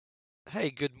Hey,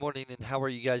 good morning, and how are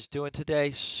you guys doing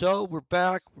today? So, we're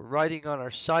back. We're writing on our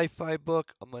sci fi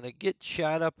book. I'm going to get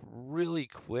chat up really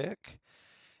quick,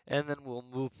 and then we'll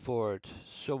move forward.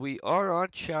 So, we are on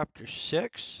chapter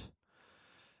 6.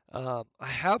 I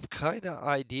have kind of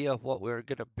idea of what we're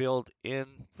going to build in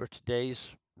for today's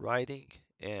writing,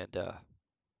 and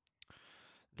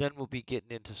then we'll be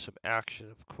getting into some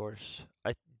action, of course.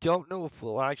 I don't know if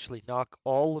we'll actually knock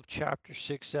all of chapter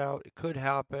 6 out. It could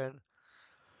happen.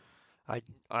 I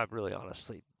I really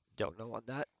honestly don't know on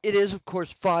that. It is of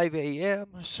course 5 a.m.,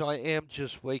 so I am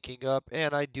just waking up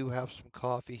and I do have some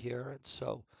coffee here and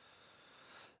so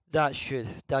that should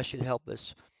help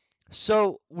us.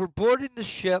 So we're boarding the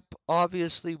ship.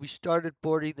 Obviously, we started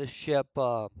boarding the ship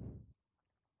at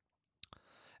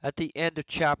the end of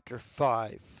chapter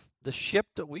 5. The ship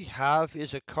that we have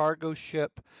is a cargo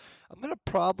ship. I'm going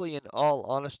to probably, in all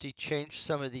honesty, change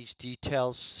some of these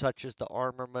details, such as the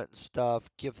armament and stuff,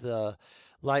 give the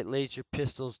light laser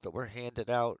pistols that were handed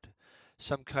out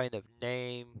some kind of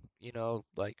name,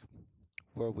 like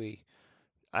where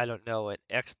I don't know, an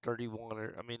X-31,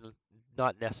 or, I mean,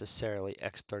 not necessarily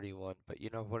X-31, but you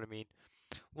know what I mean.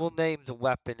 We'll name the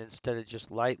weapon instead of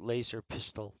just light laser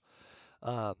pistol,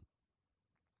 um,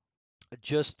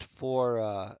 just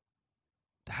for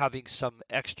having some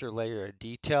extra layer of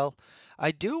detail.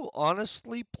 I do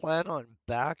honestly plan on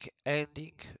back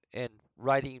ending and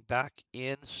writing back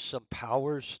in some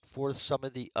powers for some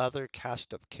of the other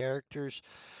cast of characters.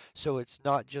 So it's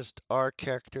not just our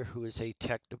character who is a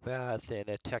technopath and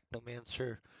a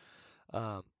technomancer.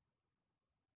 Um,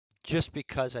 just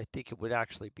because I think it would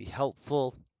actually be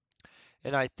helpful.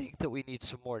 And I think that we need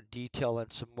some more detail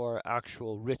and some more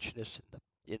actual richness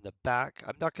in the back.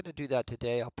 I'm not going to do that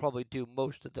today. I'll probably do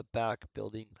most of the back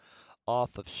building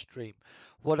off of stream.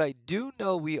 What I do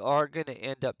know we are going to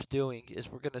end up doing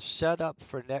is we're going to set up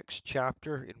for next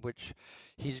chapter in which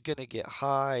he's going to get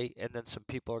high and then some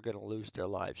people are going to lose their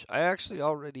lives. I actually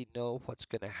already know what's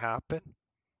going to happen.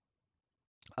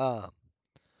 Um,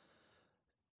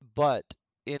 but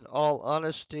in all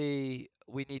honesty,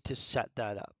 we need to set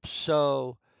that up.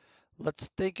 So let's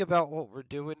think about what we're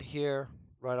doing here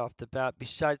right off the bat.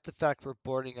 Besides the fact we're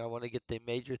boarding, I want to get the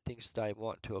major things that I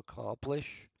want to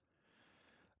accomplish.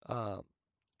 Um,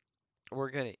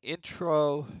 we're going to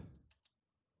intro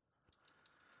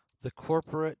the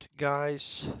corporate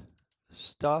guys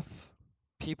stuff,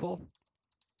 people,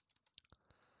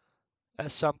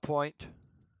 at some point.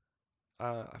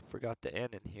 I forgot the N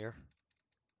in here.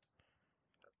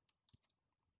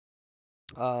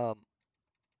 Um,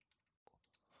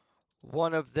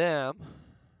 one of them.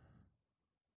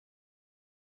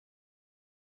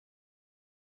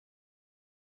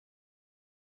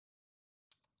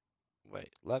 Wait,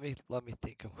 let me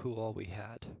think of who all we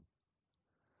had.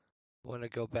 Want to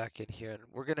go back in here, and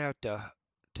we're gonna have to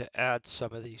add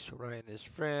some of these. Ryan, his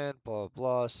friend, blah blah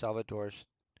blah. Salvador's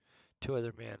two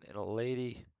other men and a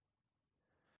lady.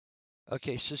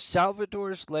 Okay, so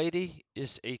Salvador's lady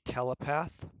is a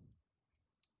telepath.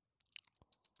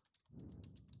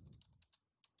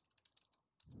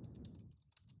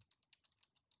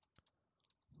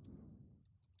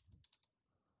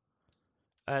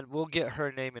 And we'll get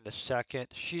her name in a second.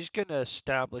 She's going to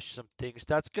establish some things.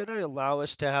 That's going to allow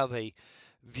us to have a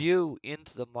view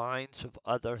into the minds of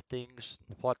other things,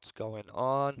 what's going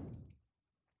on.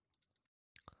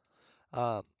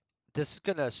 Um, this is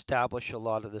going to establish a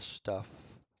lot of this stuff.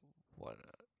 What,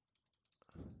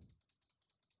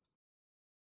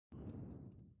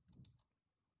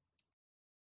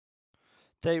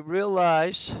 they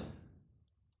realize,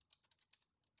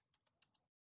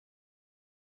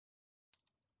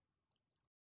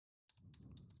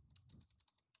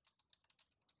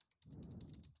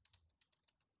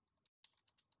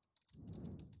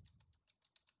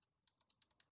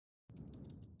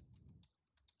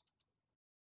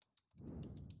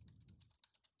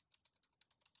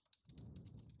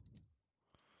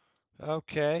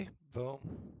 okay, boom,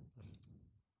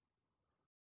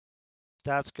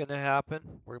 that's going to happen.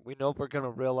 We know we're going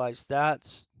to realize that.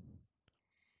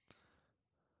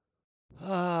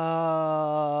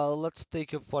 Let's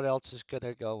think of what else is going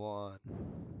to go on.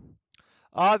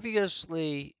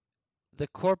 Obviously, the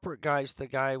corporate guy's the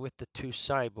guy with the two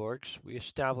cyborgs. We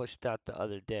established that the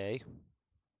other day.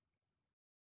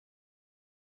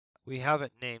 We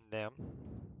haven't named them.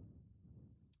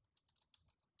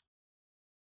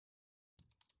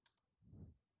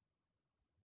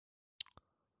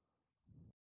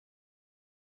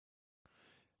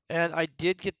 And I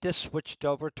did get this switched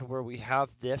over to where we have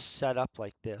this set up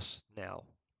like this now,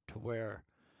 to where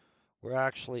we're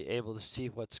actually able to see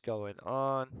what's going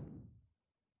on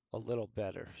a little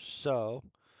better. So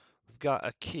We've got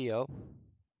Akio.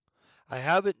 I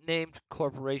haven't named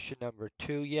corporation number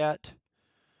 2 yet.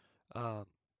 Um,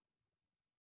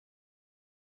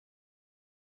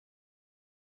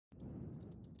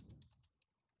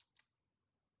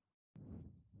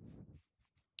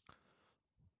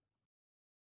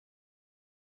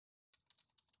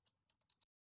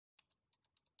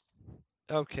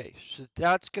 okay, so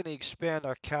that's going to expand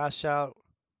our cast out.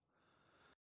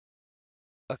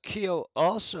 Akio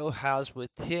also has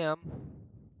with him.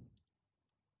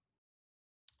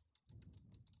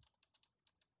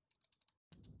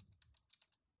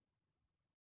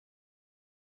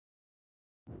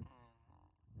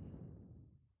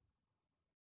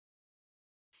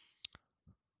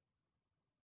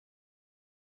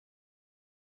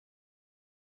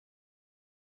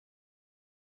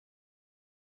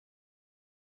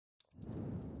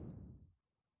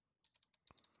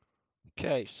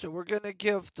 Okay, so we're going to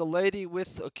give the lady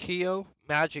with Akio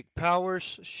magic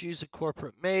powers. She's a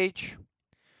corporate mage.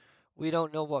 We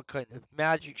don't know what kind of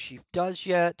magic she does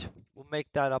yet. We'll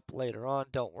make that up later on.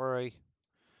 Don't worry.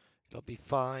 It'll be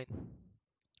fine.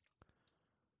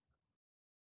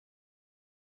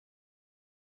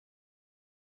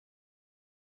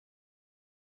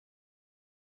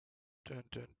 Dun,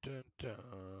 dun, dun,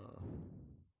 dun.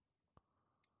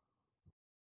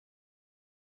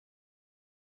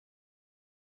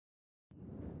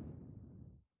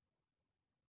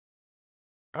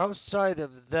 Outside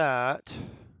of that,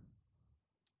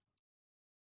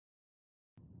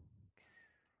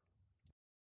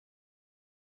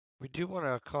 we do want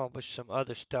to accomplish some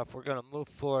other stuff. We're going to move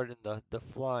forward in the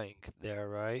flying there,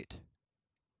 right?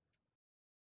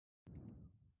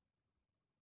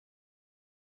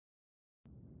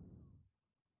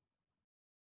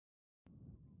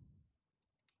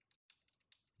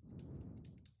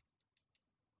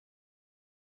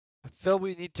 I feel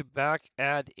we need to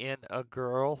add in a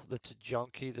girl that's a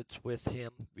junkie that's with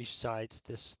him besides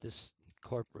this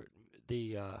corporate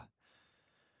the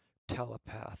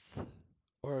telepath.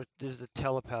 Or is the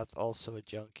telepath also a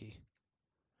junkie?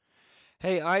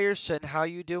 Hey Iverson, how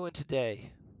you doing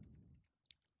today?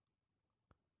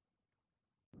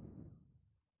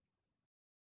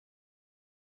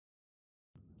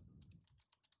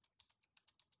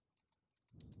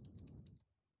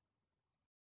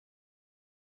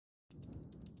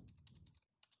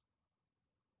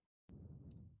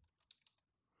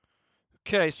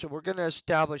 Okay, so we're going to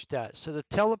establish that. So the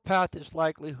telepath is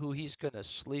likely who he's going to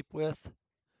sleep with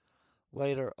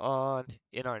later on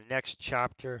in our next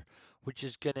chapter, which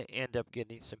is going to end up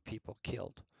getting some people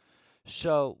killed.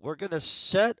 So we're going to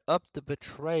set up the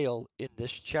betrayal in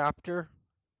this chapter,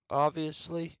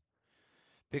 obviously,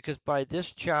 because by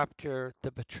this chapter,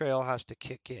 the betrayal has to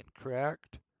kick in,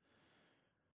 correct?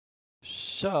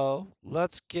 So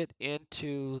let's get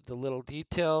into the little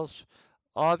details.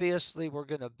 Obviously, we're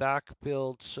going to back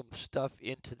build some stuff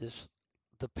into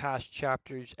the past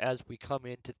chapters as we come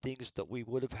into things that we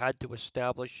would have had to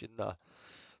establish in the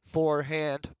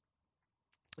forehand.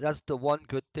 That's the one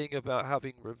good thing about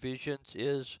having revisions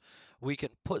is we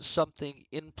can put something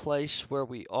in place where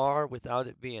we are without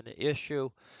it being an issue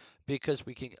because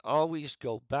we can always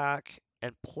go back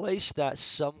and place that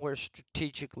somewhere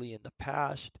strategically in the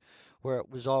past where it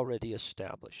was already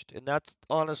established. And that's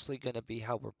honestly going to be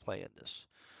how we're playing this.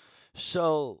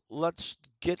 So let's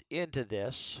get into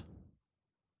this.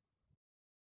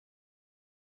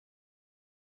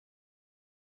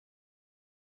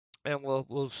 And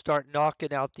we'll start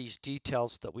knocking out these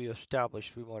details that we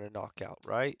established we want to knock out,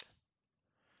 right?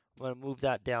 I'm going to move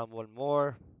that down one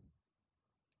more.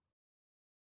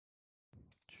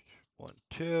 1,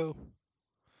 2.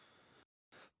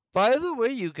 By the way,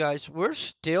 you guys, we're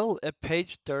still at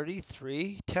page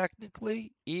 33,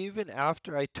 technically, even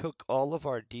after I took all of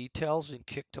our details and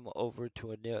kicked them over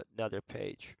to another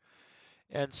page.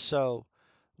 And so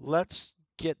let's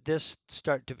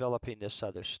start developing this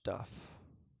other stuff.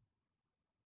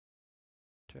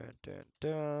 Dun, dun,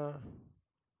 dun.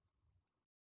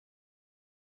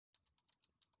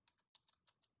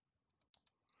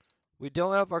 We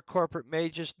don't have our corporate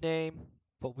mage's name,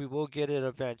 but we will get it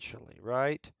eventually,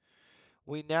 right?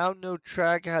 We now know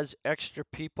Trag has extra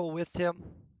people with him,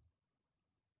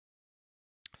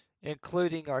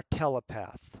 including our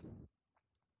telepath.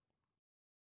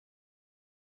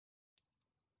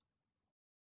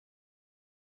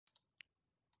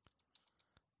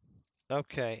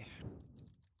 Okay.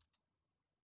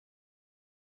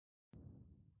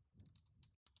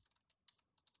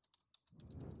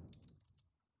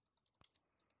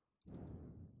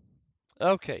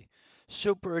 Okay.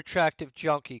 Super attractive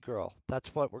junkie girl.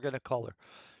 That's what we're going to call her.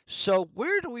 So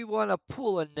where do we want to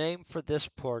pull a name for this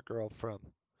poor girl from?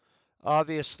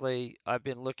 Obviously, I've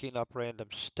been looking up random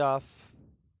stuff.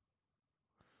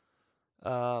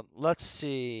 Let's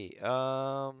see.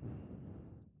 I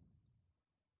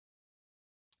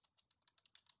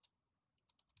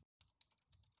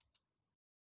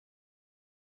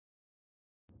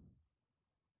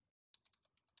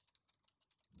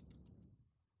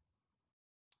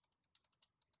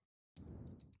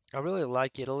really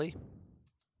like Italy.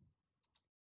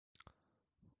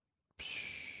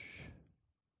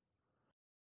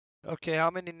 Okay, how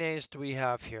many names do we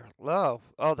have here? Low.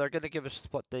 Oh, they're gonna give us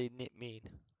what they mean.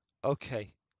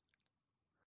 Okay.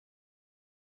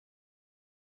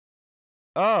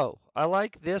 Oh, I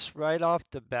like this right off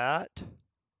the bat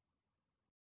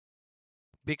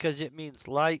because it means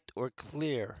light or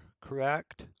clear,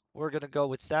 correct? We're gonna go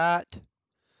with that.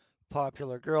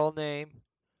 Popular girl name.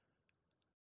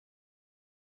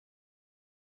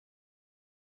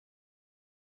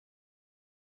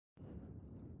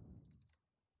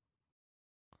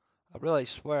 I really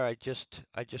swear I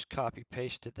just copy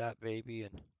pasted that baby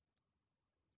and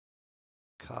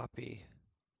copy.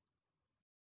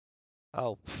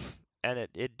 Oh, and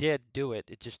it did do it.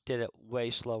 It just did it way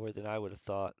slower than I would have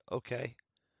thought. Okay.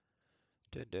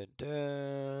 Dun dun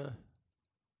dun.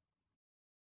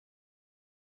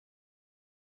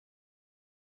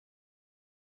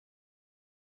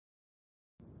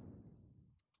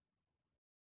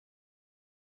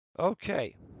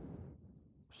 Okay.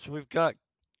 So we've got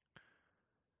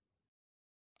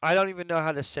I don't even know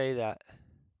how to say that.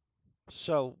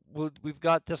 So we've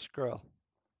got this girl.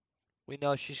 We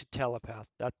know she's a telepath.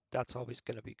 That's always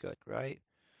going to be good, right?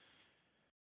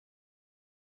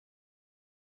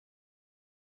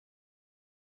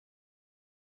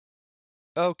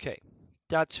 Okay.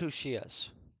 That's who she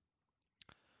is.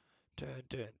 Dun,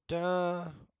 dun,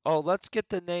 dun. Oh, let's get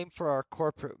the name for our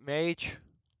corporate mage.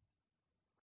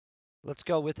 Let's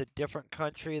go with a different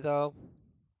country though.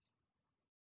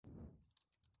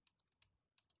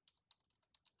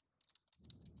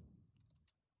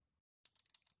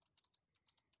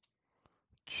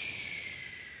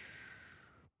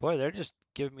 Boy, they're just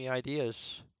giving me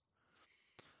ideas.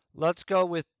 Let's go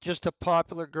with just a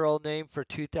popular girl name for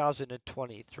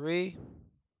 2023.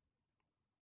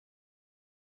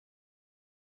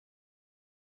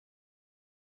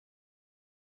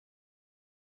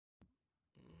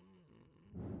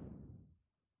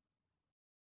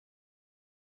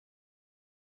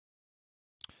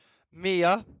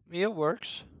 Mia. Mia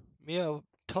works. Mia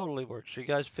totally works. You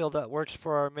guys feel that works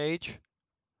for our mage?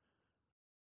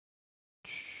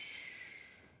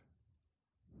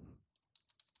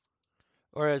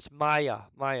 Or is Maya?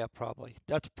 Maya probably.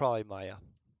 That's probably Maya.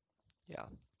 Yeah.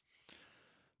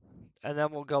 And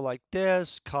then we'll go like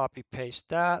this. Copy paste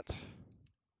that.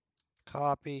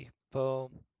 Copy.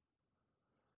 Boom.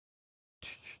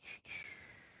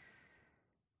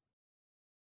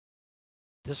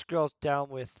 This girl's down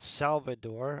with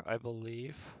Salvador, I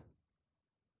believe.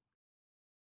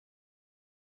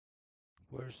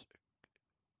 Where's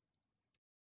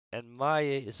and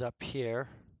Maya is up here.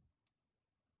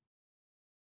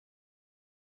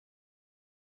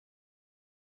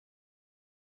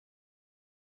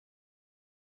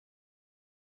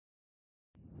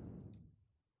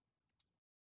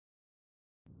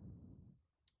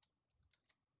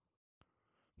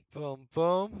 Boom,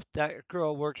 boom. That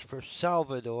girl works for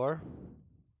Salvador.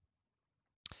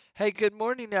 Hey, good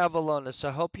morning, Avalonis.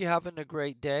 I hope you're having a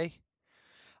great day.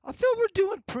 I feel we're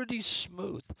doing pretty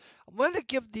smooth. I'm going to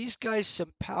give these guys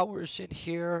some powers in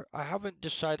here. I haven't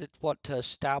decided what to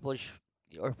establish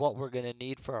or what we're going to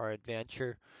need for our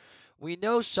adventure. We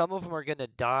know some of them are going to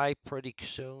die pretty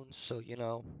soon, so,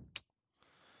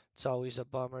 it's always a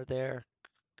bummer there.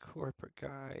 Corporate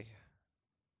guy.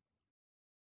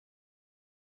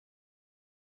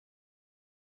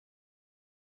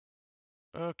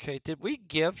 Okay, did we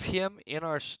give him in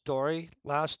our story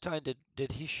last time?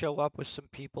 Did he show up with some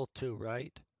people too,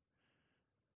 right?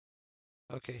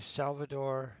 Okay,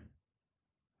 Salvador.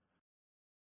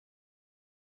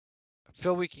 I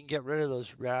feel we can get rid of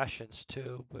those rations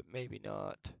too, but maybe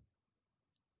not.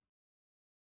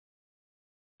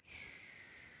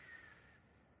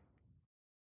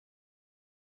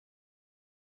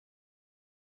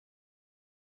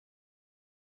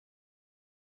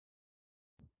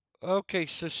 Okay,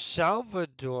 so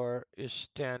Salvador is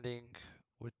standing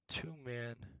with two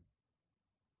men.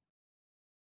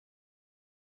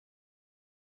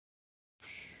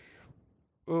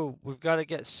 Ooh, we've got to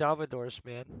get Salvador's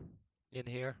man in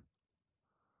here.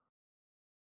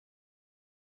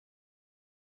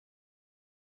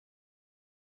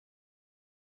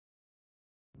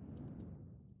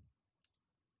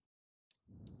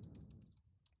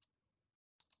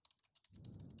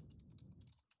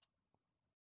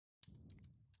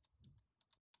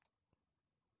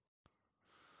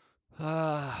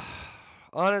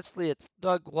 Honestly, it's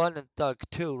Thug 1 and Thug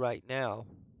 2 right now,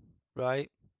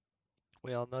 right?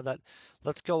 We all know that.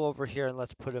 Let's go over here and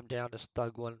let's put him down as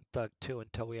Thug 1 and Thug 2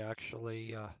 until we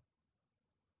actually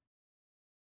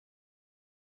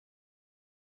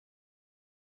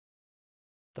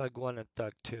Thug 1 and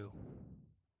Thug 2.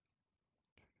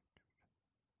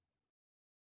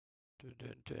 Dun,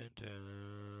 dun, dun,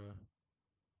 dun.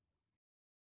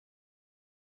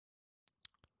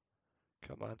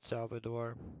 Come on,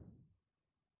 Salvador.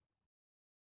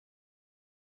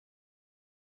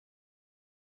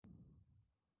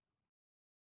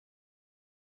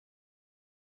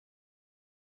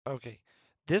 Okay.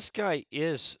 This guy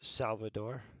is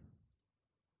Salvador.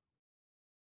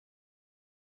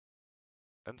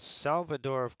 And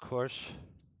Salvador, of course,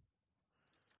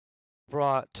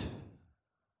 brought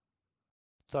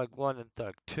Thug 1 and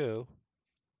Thug 2.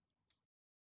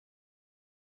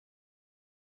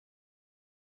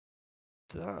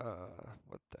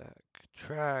 What the heck?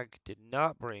 Trag did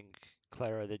not bring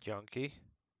Clara the Junkie.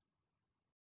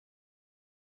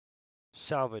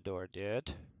 Salvador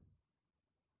did.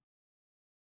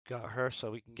 Got her,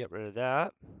 so we can get rid of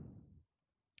that.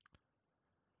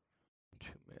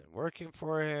 Two men working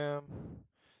for him.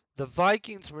 The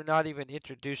Vikings we're not even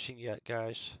introducing yet,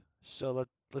 guys. So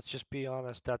let's just be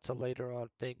honest, that's a later on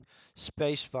thing.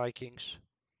 Space Vikings.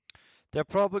 They're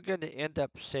probably going to end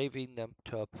up saving them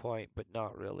to a point, but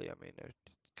not really. I mean, they're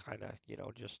kind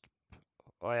of, just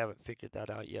I haven't figured that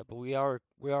out yet, but we are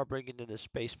bringing in the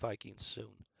Space Vikings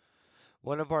soon.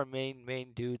 One of our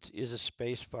main dudes is a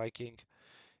Space Viking.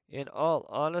 In all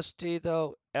honesty,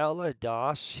 though, Ella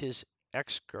Doss, his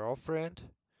ex-girlfriend,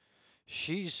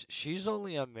 she's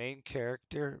only a main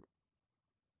character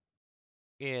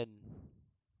in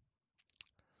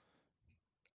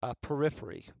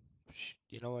Periphery.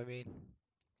 You know what I mean?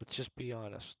 Let's just be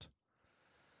honest.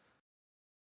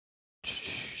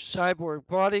 Cyborg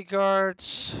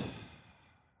bodyguards.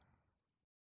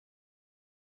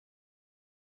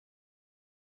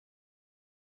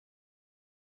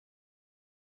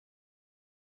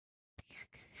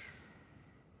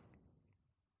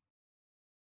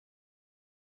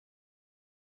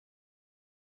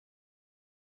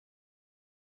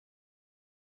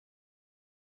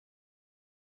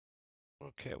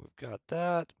 Okay, we've got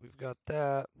that. We've got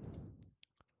that.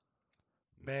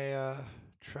 Maya,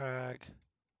 Trag.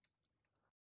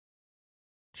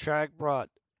 Trag brought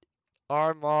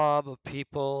our mob of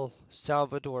people.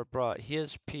 Salvador brought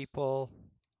his people.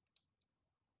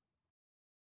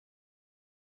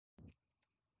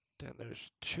 Then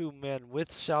there's two men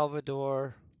with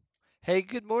Salvador. Hey,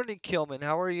 good morning, Kilman.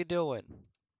 How are you doing?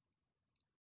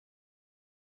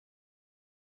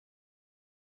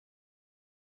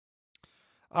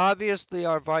 Obviously,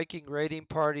 our Viking raiding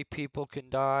party people can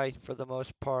die for the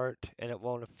most part, and it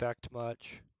won't affect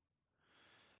much.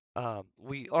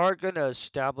 We are going to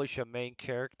establish a main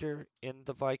character in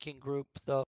the Viking group,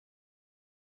 though.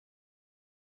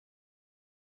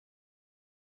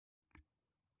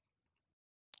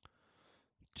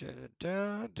 Dun,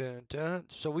 dun, dun, dun.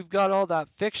 So we've got all that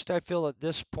fixed, I feel, at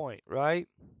this point, right?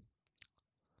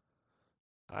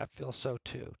 I feel so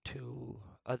too. Two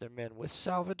other men with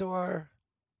Salvador.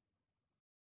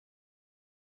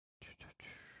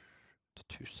 The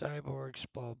two cyborgs,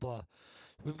 blah, blah.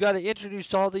 We've got to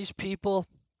introduce all these people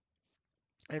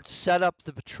and set up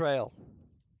the betrayal.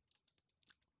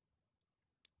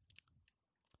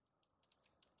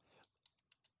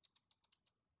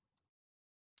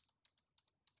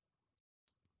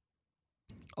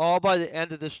 All by the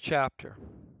end of this chapter.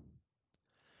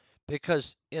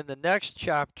 Because in the next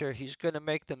chapter, he's going to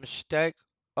make the mistake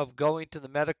of going to the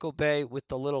medical bay with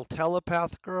the little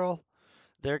telepath girl.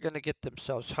 They're going to get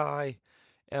themselves high,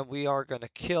 and we are going to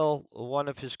kill one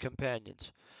of his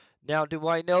companions. Now, do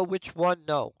I know which one?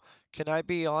 No. Can I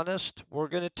be honest? We're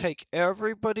going to take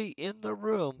everybody in the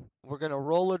room, we're going to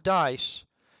roll a dice,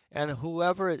 and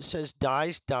whoever it says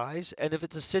dies, dies. And if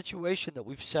it's a situation that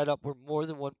we've set up where more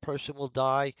than one person will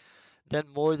die, then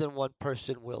more than one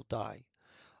person will die.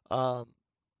 Um,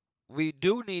 we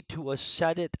do need to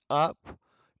set it up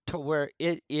to where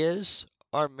it is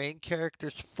our main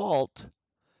character's fault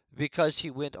because he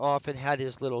went off and had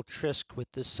his little tryst with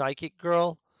the psychic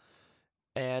girl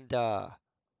and got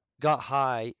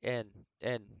high and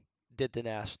did the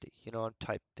nasty,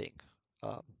 type thing.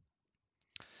 Um,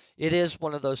 it is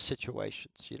one of those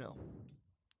situations.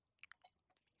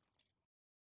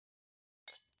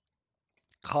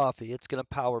 Coffee, it's going to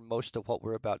power most of what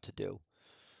we're about to do.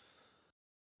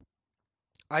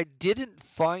 I didn't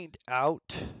find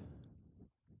out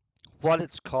what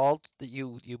it's called that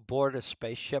you board a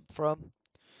spaceship from.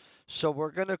 So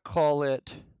we're going to call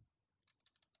it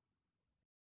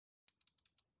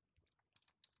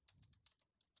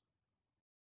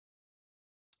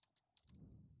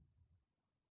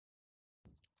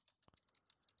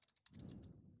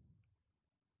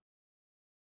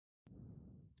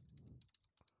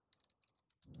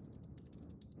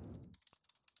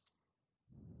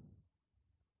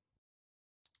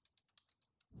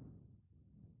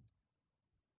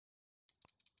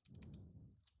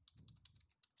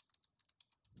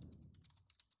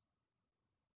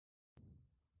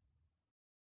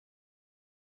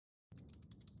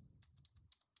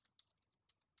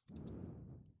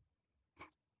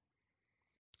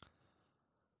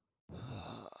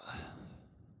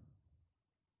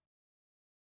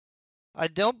I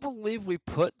don't believe we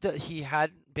put that he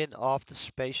hadn't been off the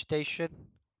space station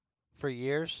for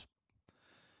years.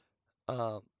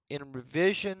 In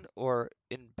revision or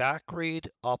in back read,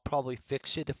 I'll probably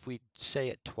fix it if we say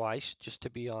it twice, just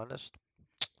to be honest.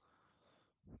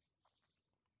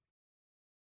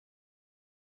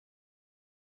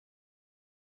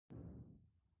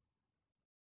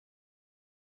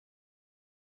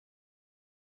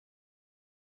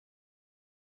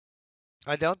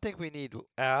 I don't think we need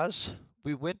as.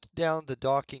 We went down the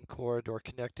docking corridor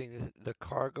connecting the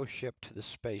cargo ship to the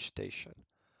space station.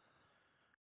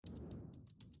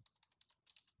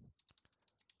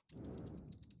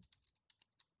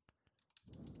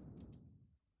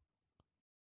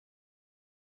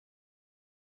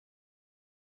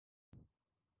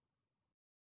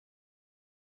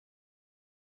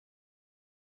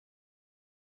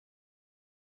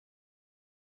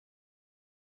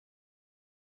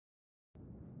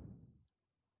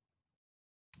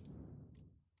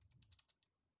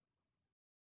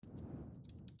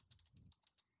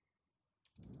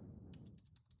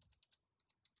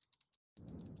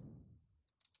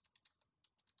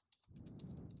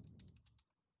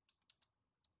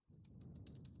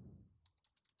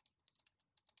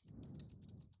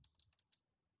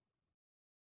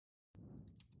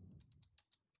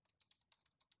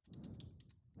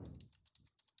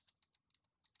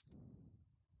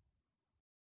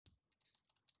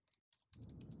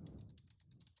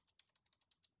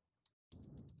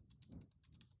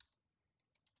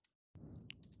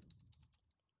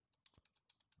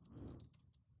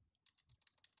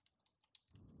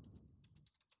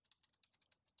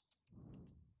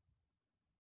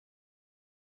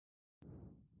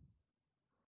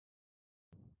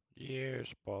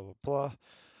 Years, blah, blah, blah.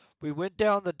 We went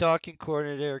down the docking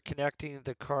corridor connecting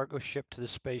the cargo ship to the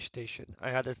space station. I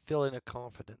had a feeling of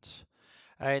confidence.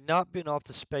 I had not been off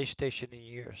the space station in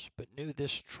years, but knew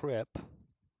this trip,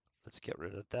 let's get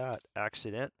rid of that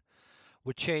accident,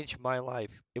 would change my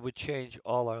life. It would change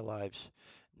all our lives.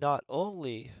 Not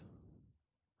only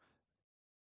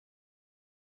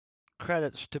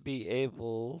credits to be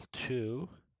able to.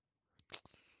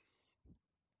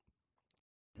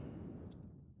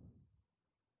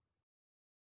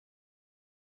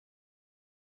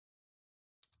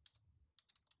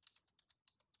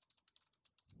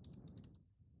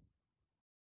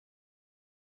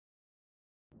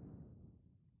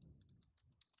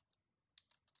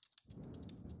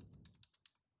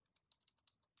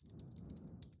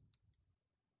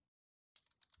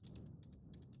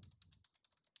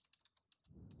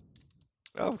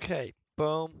 Okay,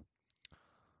 boom.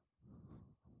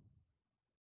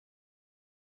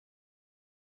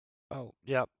 Oh,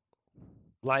 yep.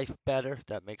 Life better.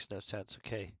 That makes no sense.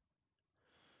 Okay.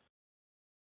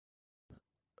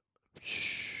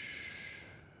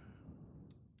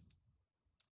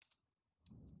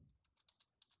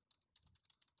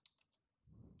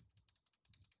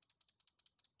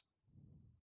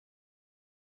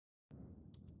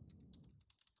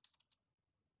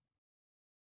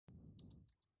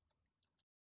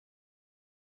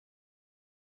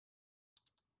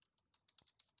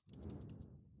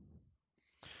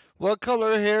 What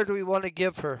color hair do we want to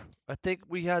give her? I think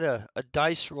we had a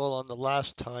dice roll on the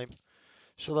last time.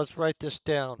 So let's write this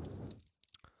down.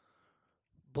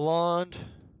 Blonde,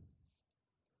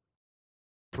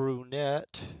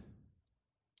 brunette,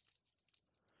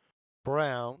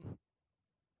 brown.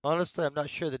 Honestly, I'm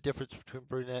not sure the difference between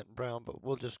brunette and brown, but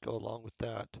we'll just go along with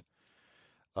that.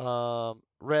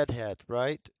 Redhead,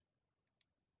 right?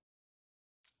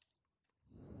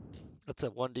 That's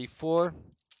a 1d4.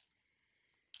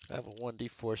 I have a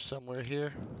 1d4 somewhere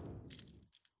here.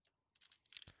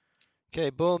 Okay,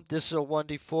 boom. This is a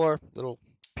 1d4, little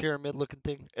pyramid looking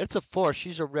thing. It's a 4.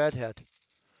 She's a redhead.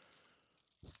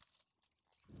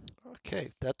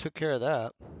 Okay, that took care of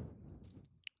that.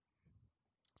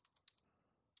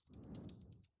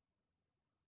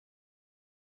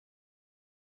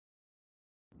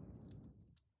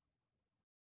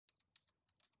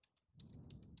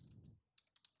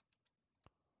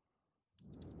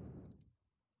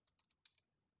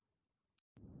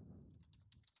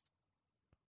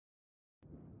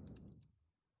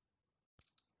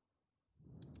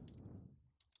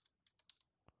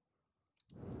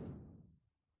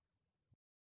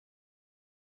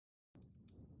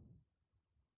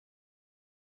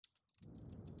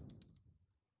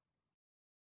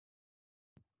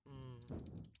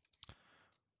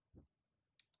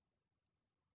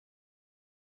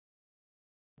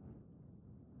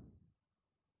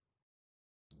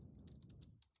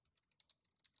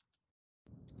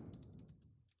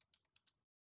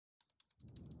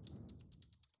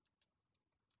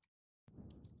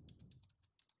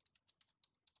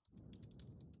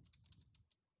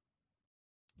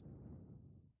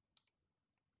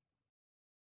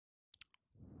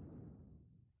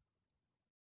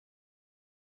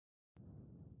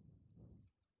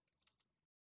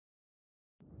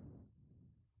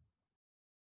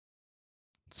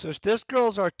 So this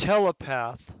girl's our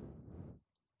telepath.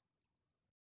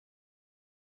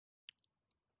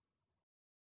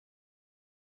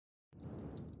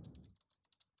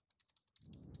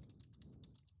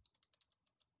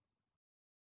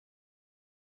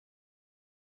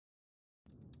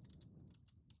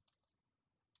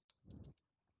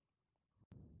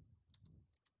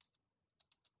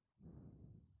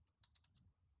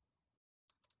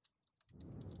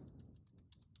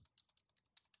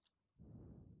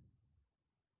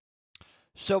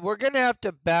 So we're gonna have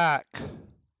to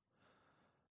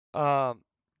um,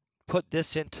 put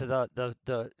this into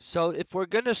the. So if we're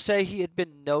gonna say he had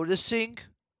been noticing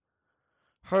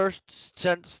her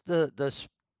since the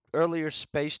earlier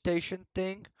space station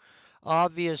thing,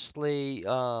 obviously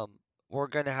we're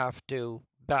gonna have to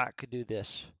back do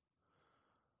this.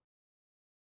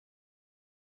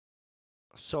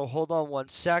 So hold on 1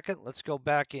 second. Let's go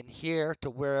back in here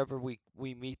to wherever we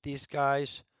meet these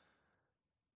guys.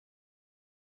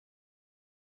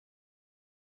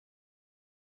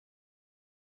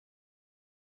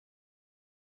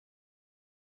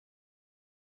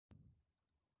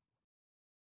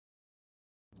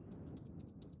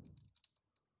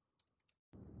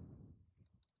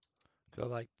 Go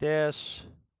like this.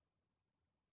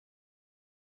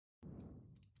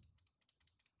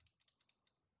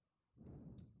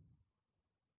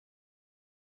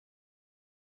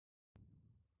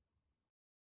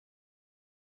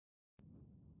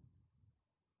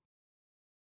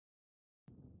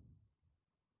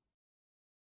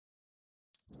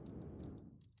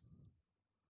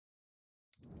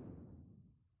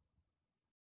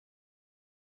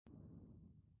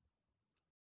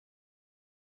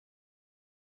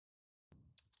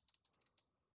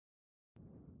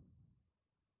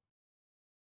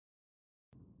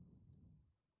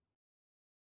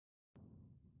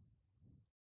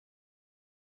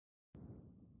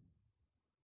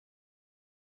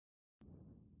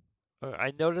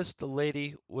 I noticed the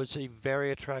lady was a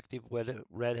very attractive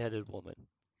redheaded woman.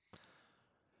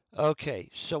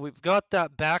 Okay, so we've got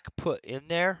that back put in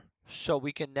there, so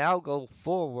we can now go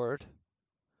forward.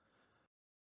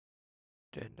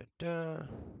 Dun, dun, dun.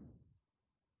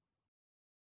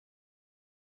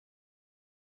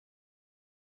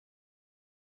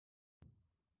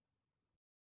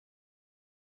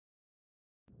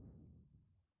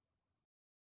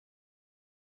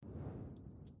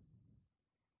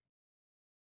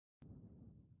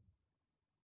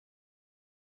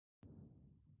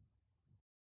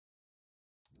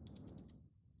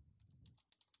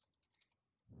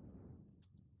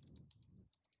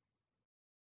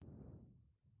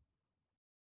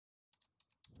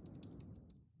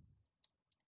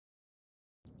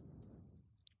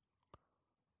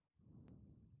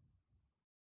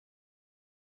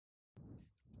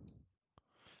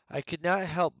 I could not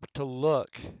help but to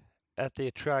look at the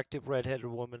attractive redheaded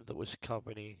woman that was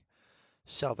accompanying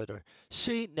Salvador.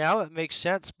 See, now it makes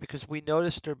sense because we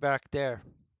noticed her back there.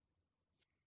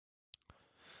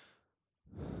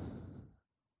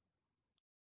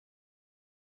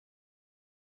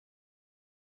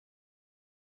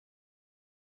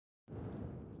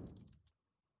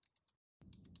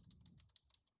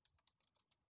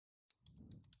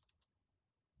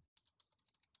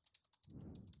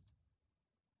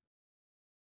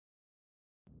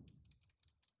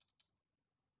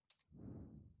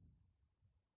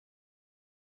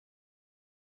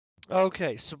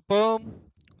 Okay, so boom,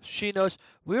 she knows.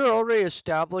 We were already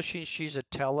establishing she's a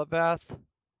telepath.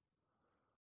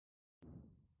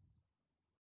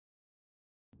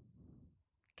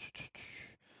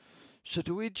 So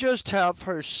do we just have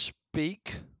her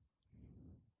speak?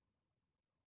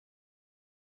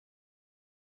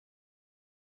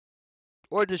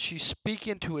 Or does she speak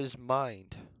into his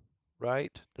mind?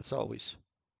 Right? That's always.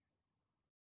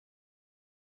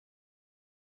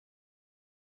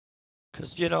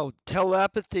 Because,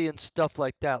 telepathy and stuff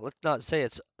like that, let's not say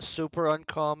it's super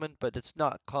uncommon, but it's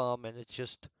not common. It's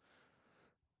just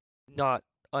not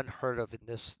unheard of in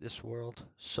this world.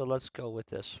 So let's go with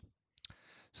this.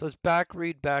 So let's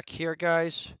read back here,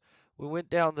 guys. We went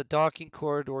down the docking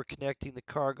corridor connecting the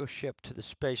cargo ship to the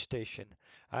space station.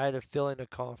 I had a feeling of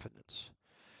confidence.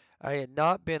 I had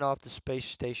not been off the space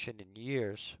station in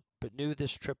years, but knew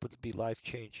this trip would be life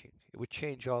changing. It would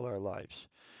change all our lives.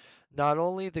 Not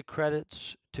only the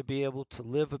credits to be able to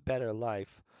live a better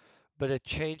life, but a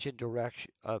change in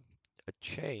direction,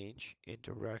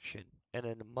 and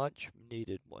a much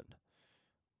needed one.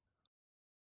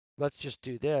 Let's just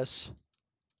do this,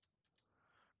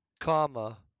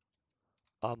 comma,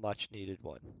 a much needed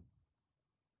one.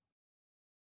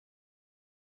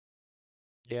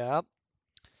 Yeah.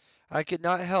 I could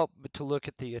not help but to look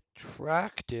at the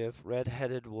attractive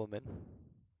red-headed woman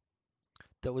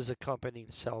that was accompanying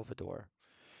Salvador.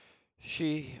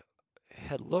 She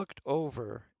had looked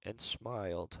over and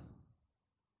smiled.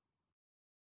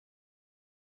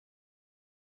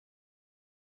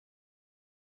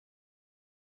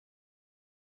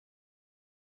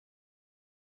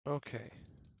 Okay,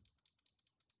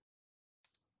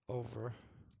 over.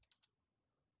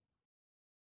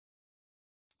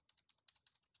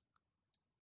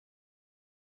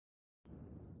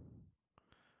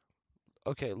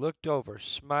 Okay, looked over,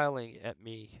 smiling at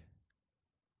me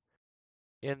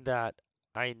in that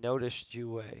I noticed you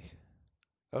way.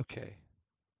 Okay,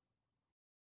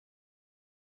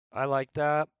 I like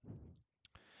that.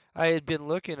 I had been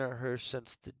looking at her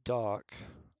since the dock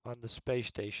on the space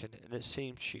station, and it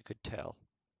seemed she could tell.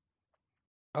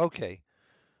 Okay,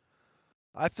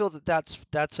 I feel that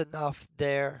that's enough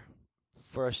there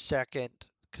for a second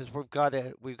because we've got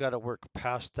to work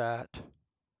past that.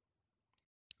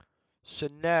 So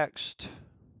next,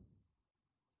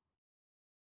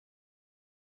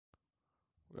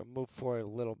 we're gonna move forward a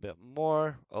little bit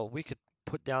more. Oh, we could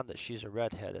put down that she's a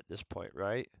redhead at this point,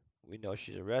 right? We know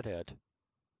she's a redhead.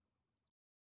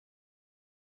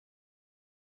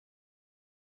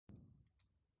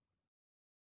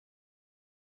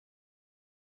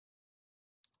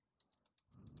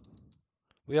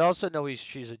 We also know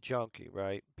she's a junkie,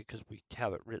 right? Because we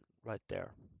have it written right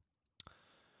there.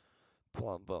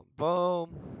 Boom, boom, boom.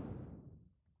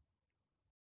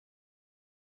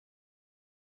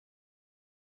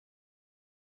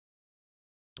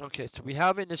 Okay, so we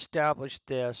haven't established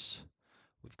this.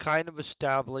 We've kind of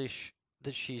established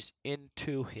that she's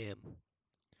into him,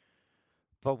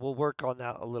 but we'll work on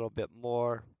that a little bit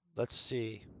more. Let's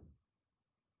see.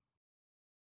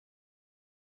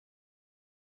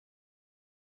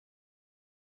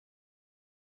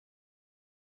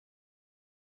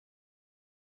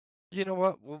 You know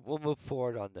what? We'll move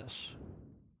forward on this.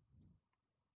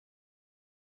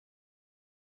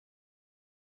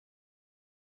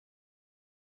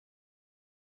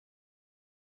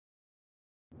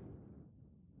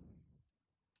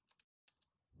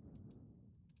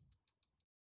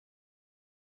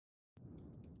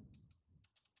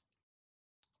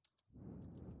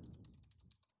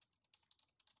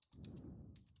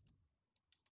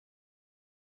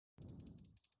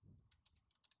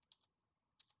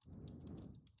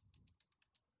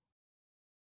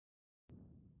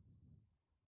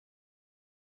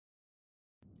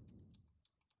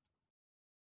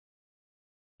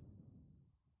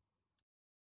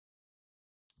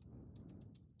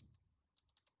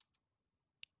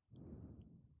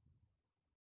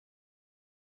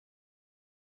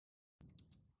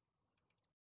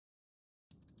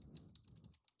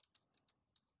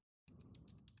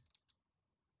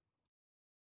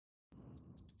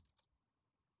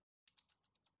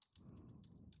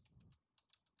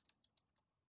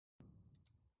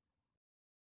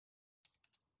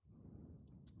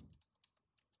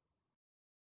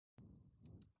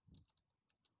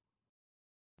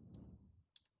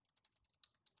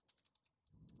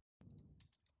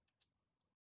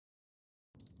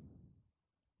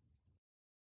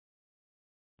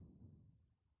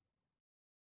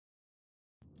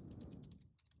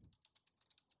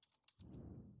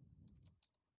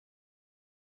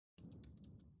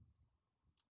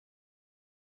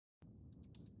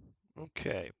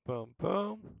 Okay, boom,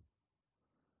 boom.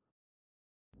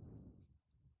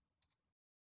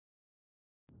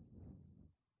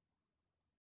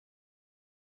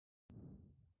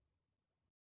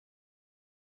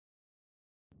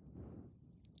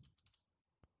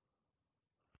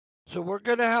 So we're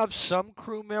gonna have some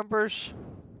crew members.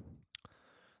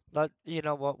 You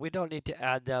know what? We don't need to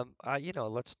add them.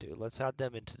 Let's add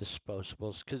them into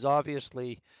disposables because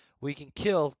obviously we can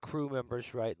kill crew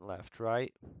members right and left,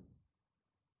 right?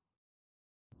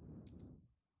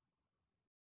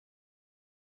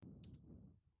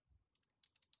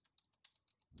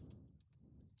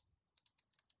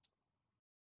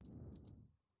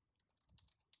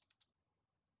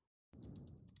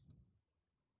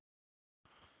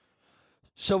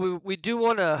 So we do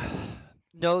want to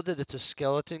know that it's a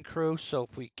skeleton crew. So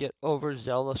if we get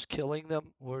overzealous killing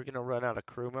them, we're gonna run out of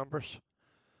crew members.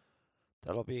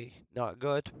 That'll be not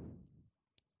good.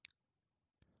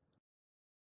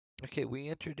 Okay, we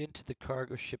entered into the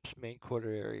cargo ship's main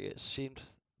quarter area. It seemed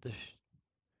the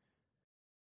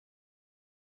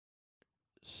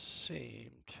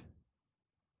seemed.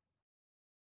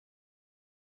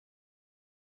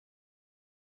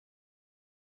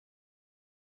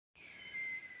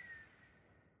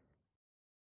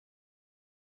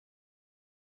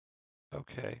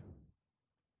 Okay.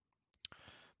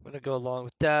 I'm going to go along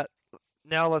with that.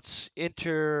 Now let's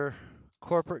enter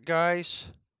corporate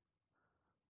guys.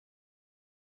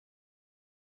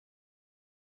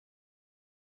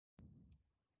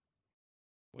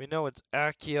 We know it's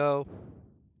Accio,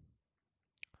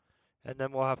 and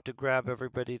then we'll have to grab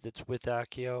everybody that's with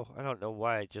Accio. I don't know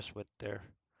why I just went there.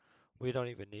 We don't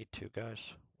even need to, guys.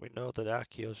 We know that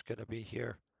Accio's going to be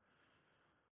here.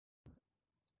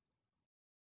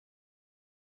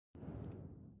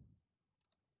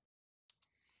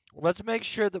 Let's make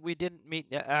sure that we didn't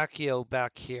meet Accio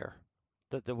back here.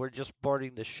 That we're just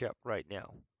boarding the ship right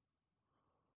now.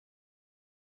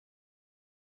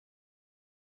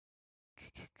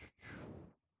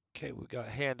 Okay, we got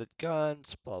handed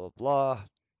guns, blah, blah, blah.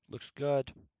 Looks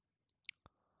good.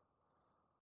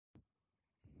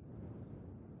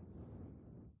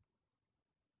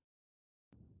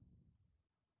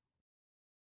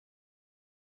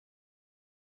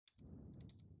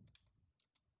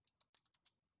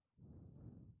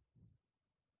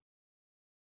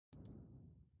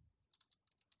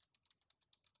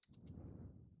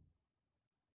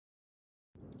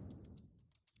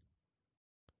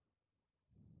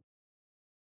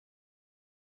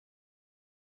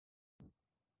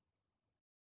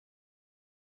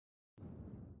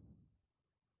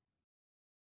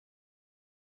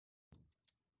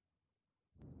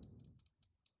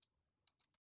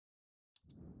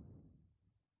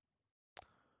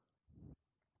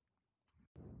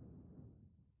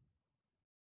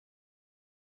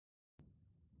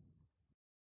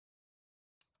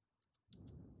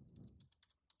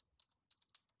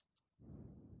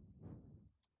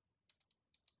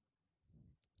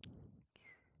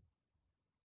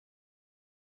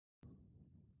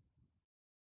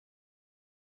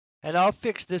 And I'll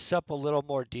fix this up a little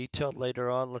more detailed later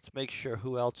on. Let's make sure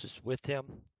who else is with him.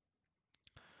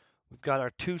 We've got our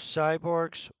two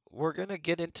cyborgs. We're going to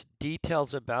get into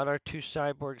details about our two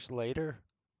cyborgs later.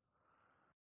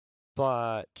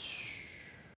 But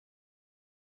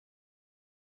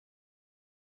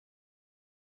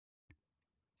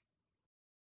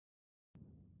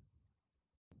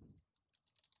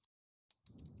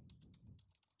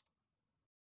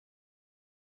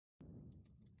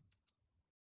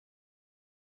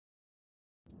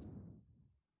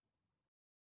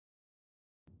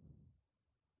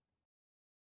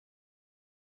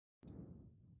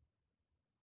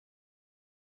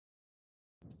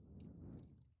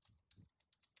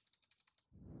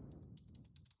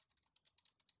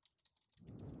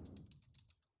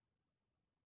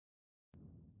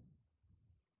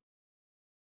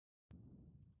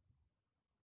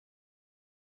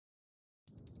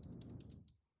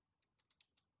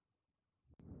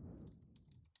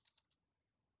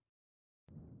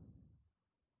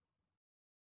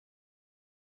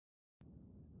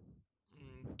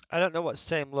I don't know what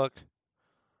same look.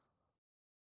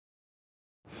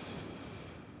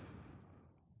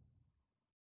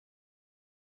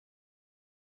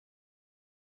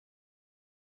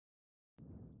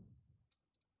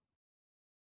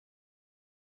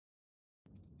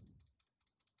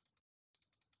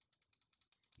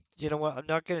 You know what? I'm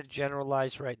not going to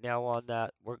generalize right now on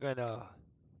that. We're going to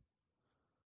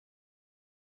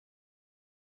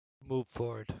move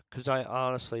forward because I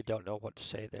honestly don't know what to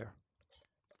say there.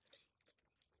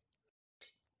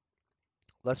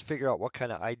 Let's figure out what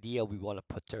kind of idea we want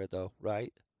to put there, though,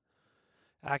 right?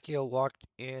 Akio walked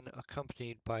in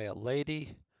accompanied by a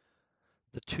lady,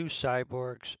 the two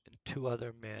cyborgs, and two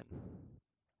other men.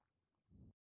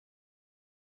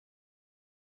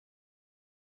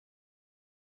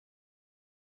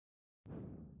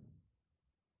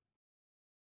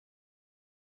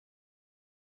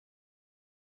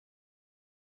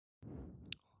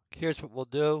 Here's what we'll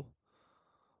do.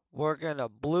 We're going to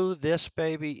blue this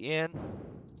baby in.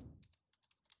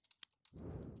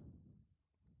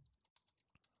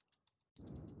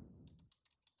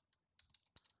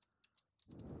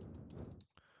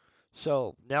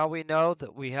 So now we know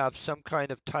that we have some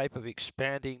kind of type of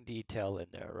expanding detail in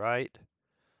there, right?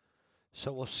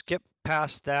 So we'll skip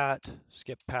past that,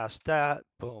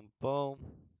 boom, boom.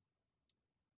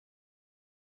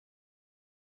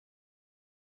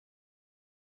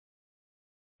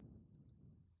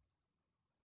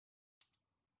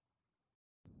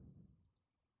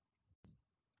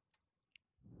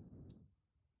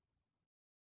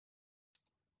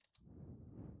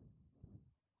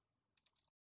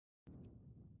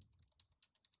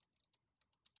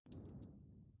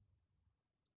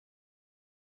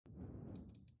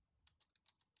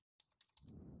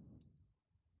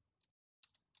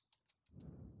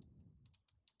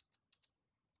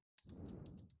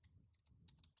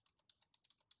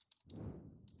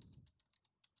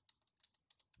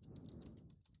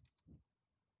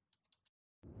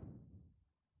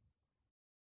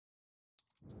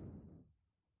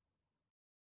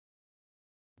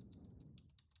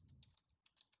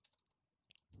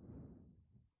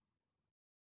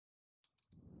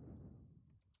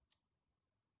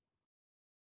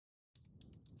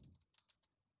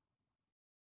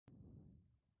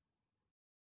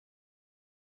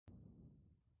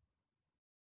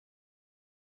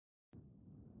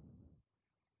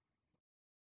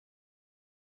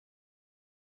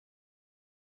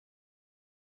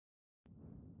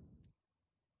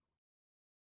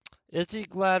 Is he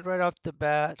glad right off the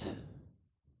bat?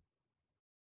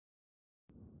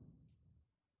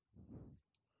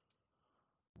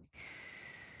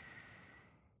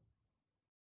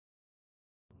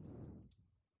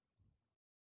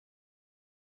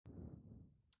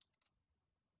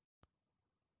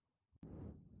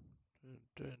 Dun,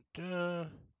 dun,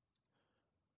 dun.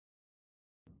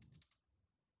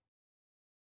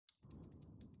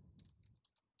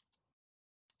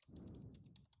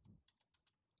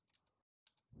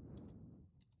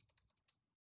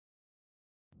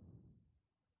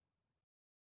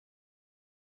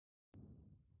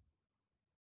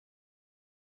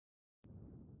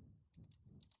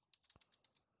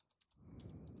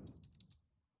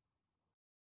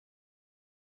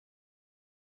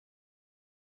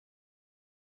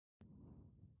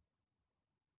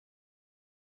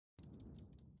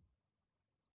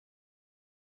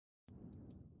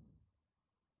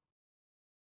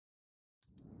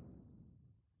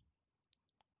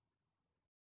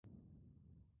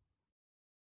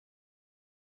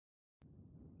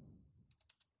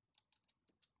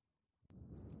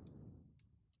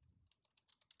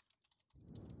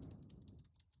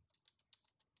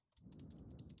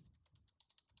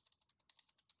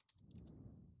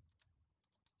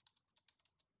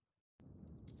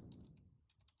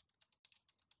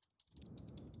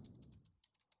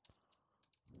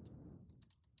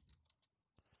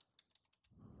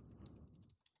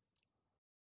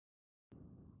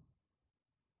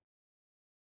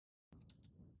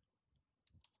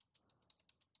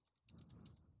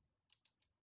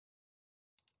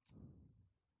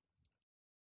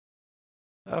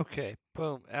 Okay,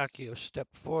 boom. Accio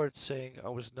stepped forward, saying, I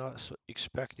was not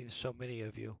expecting so many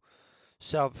of you.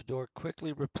 Salvador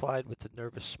quickly replied with a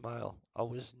nervous smile. I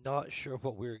was not sure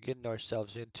what we were getting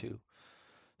ourselves into,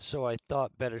 so I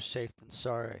thought better safe than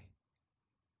sorry.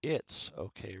 It's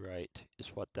okay, right?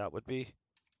 Is what that would be.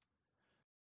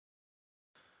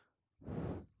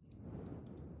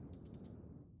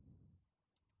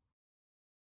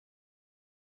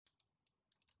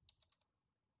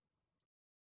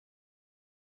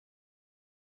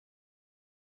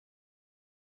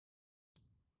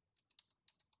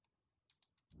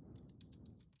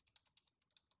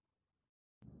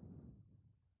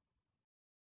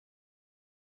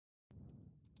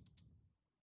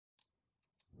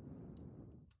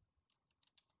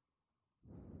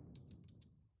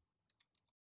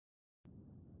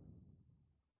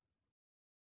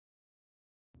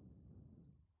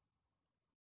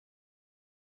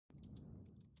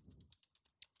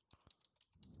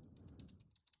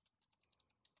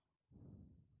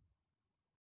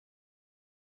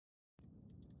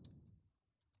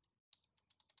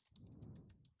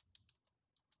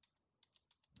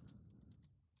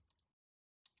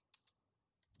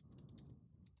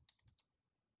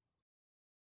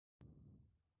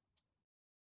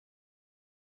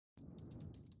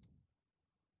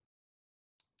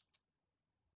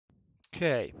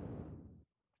 Okay.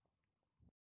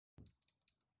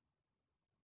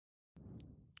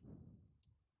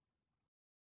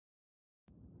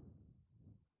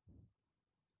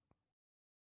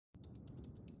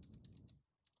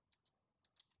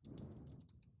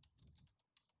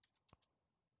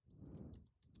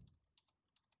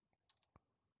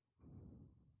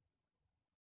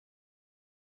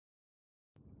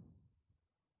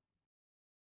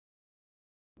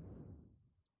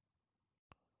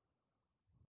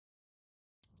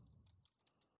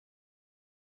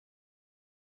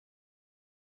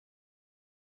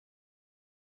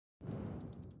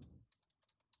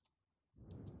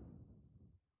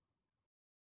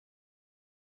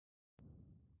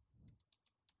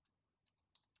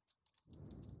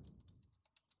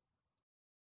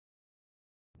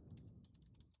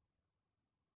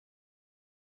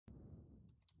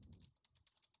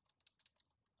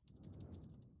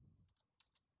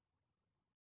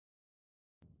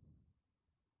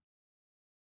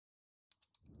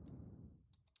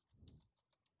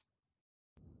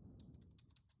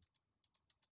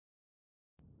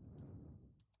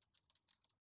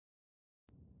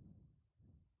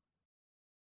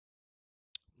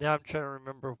 Now I'm trying to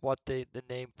remember what the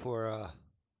name for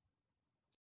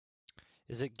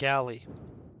is it galley?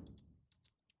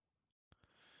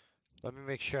 Let me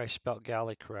make sure I spelled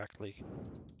galley correctly.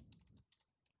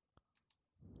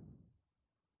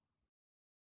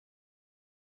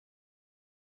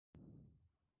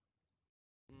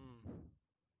 Mm,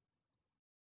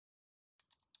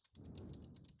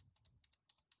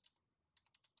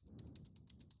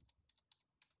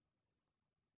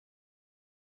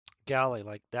 galley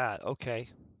like that. Okay.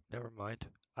 Never mind.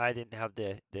 I didn't have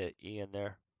the E in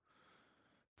there.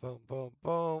 Boom, boom,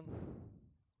 boom.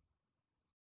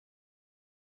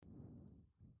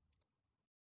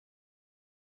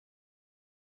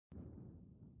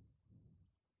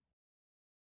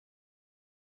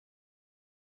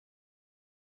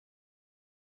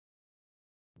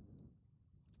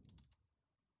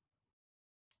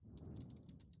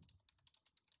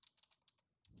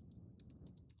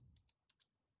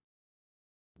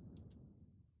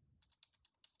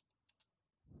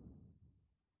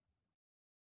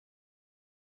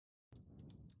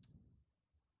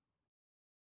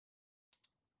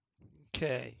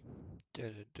 Okay. Da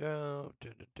da da da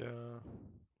da da.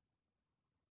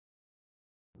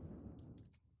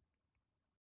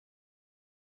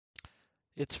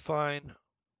 It's fine.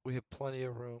 We have plenty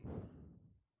of room.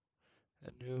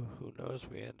 And who knows,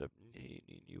 we end up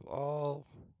needing you all.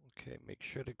 Okay, make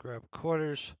sure to grab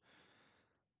quarters.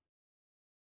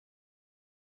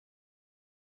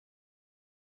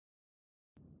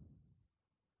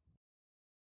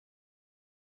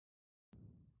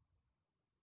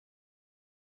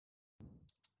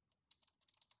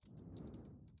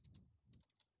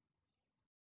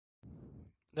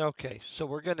 Okay, so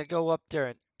we're gonna go up there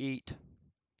and eat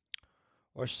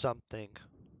or something.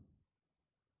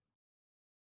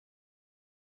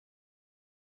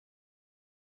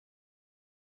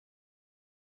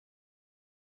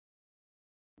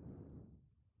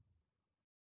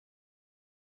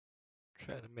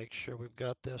 Trying to make sure we've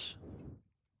got this.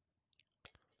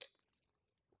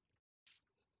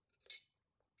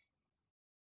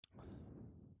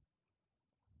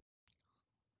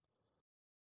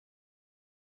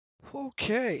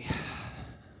 Okay.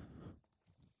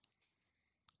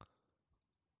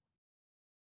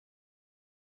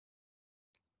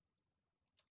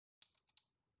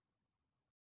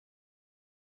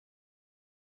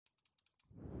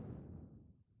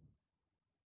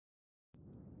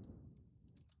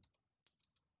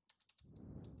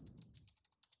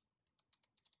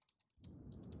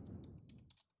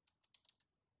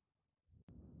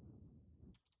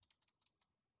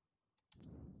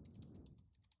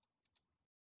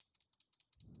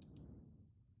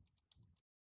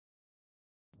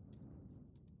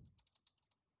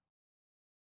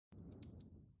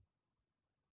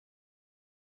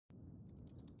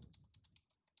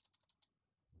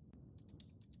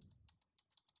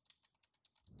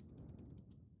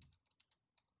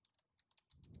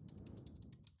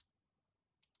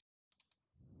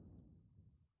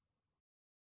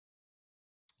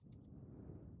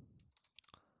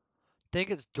 Think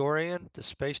it's Dorian, the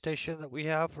space station that we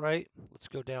have, right? Let's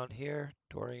go down here.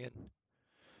 Dorian.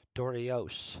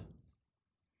 Dorios.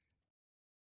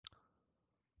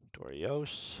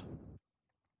 Dorios.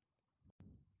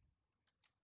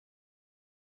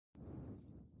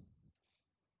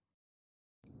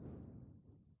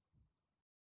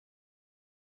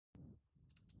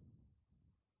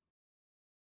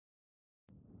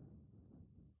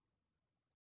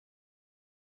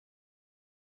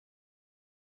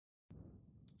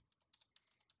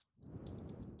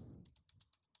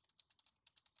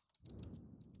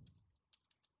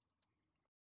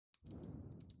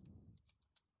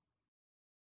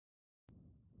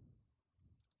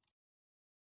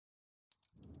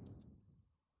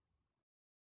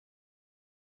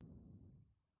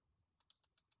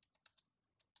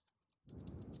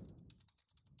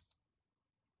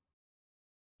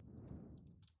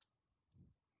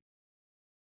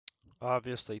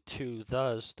 Obviously, two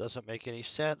thus doesn't make any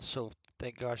sense, so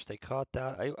thank gosh they caught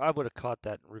that. I would have caught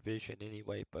that in revision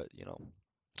anyway, but you know,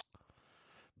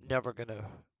 never gonna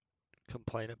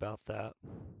complain about that.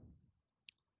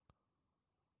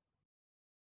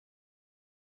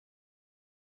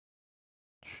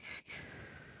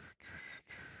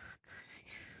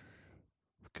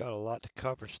 We've got a lot to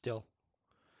cover still.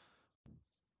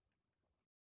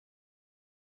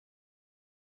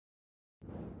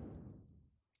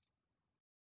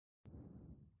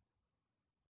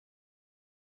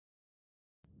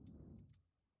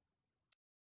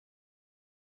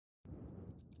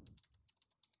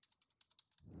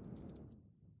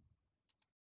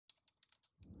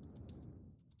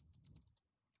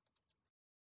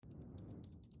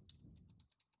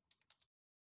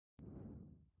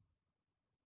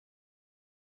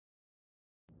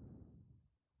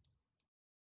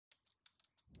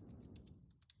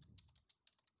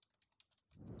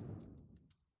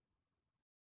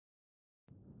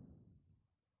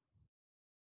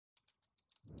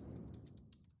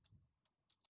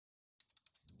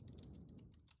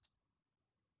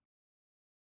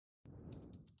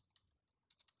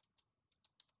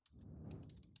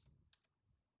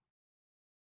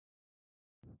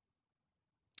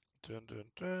 Dun, dun,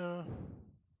 dun.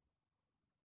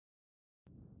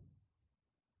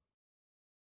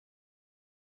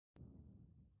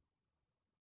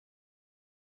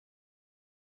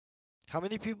 How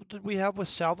many people did we have with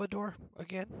Salvador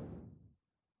again?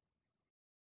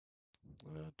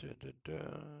 Da, da, da,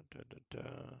 da, da, da.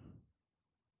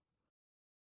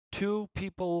 Two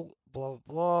people, blah,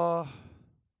 blah.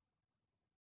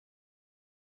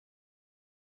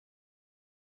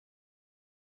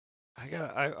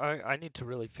 I need to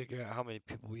really figure out how many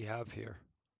people we have here.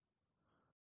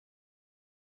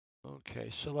 Okay,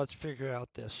 so let's figure out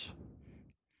this.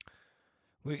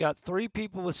 We got three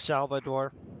people with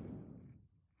Salvador.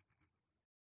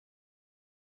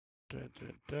 Da,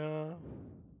 da, da.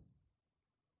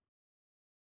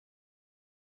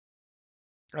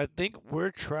 I think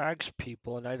we're Trag's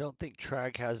people, and I don't think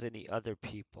Trag has any other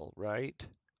people, right?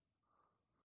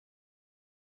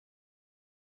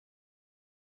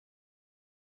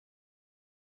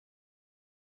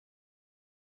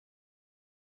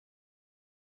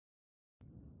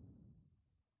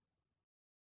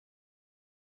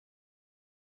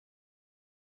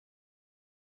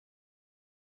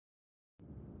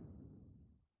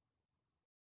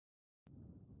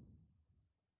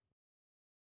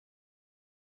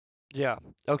 Yeah.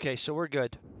 Okay, so we're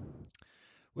good.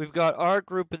 We've got our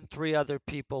group and three other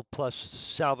people plus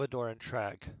Salvador and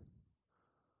Trag.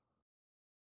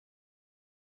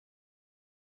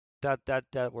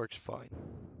 That works fine.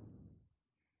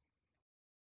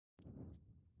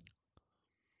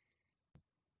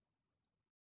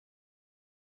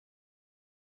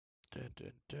 Dun,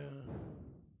 dun, dun.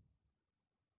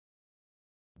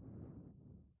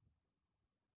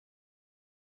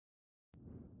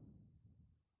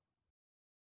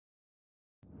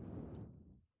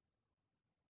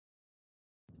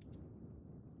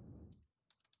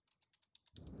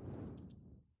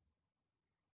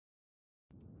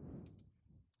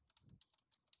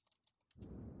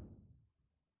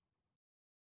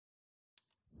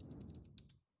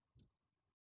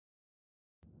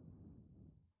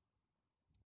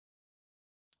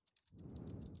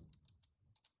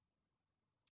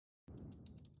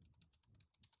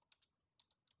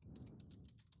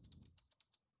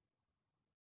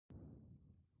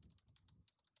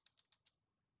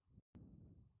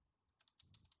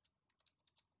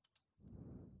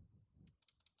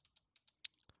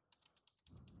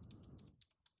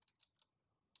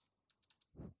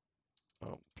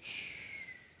 Oh,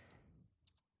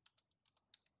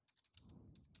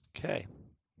 okay.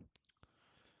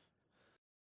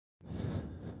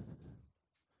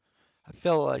 I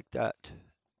feel like that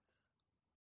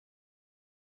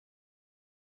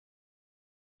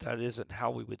isn't how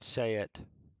we would say it.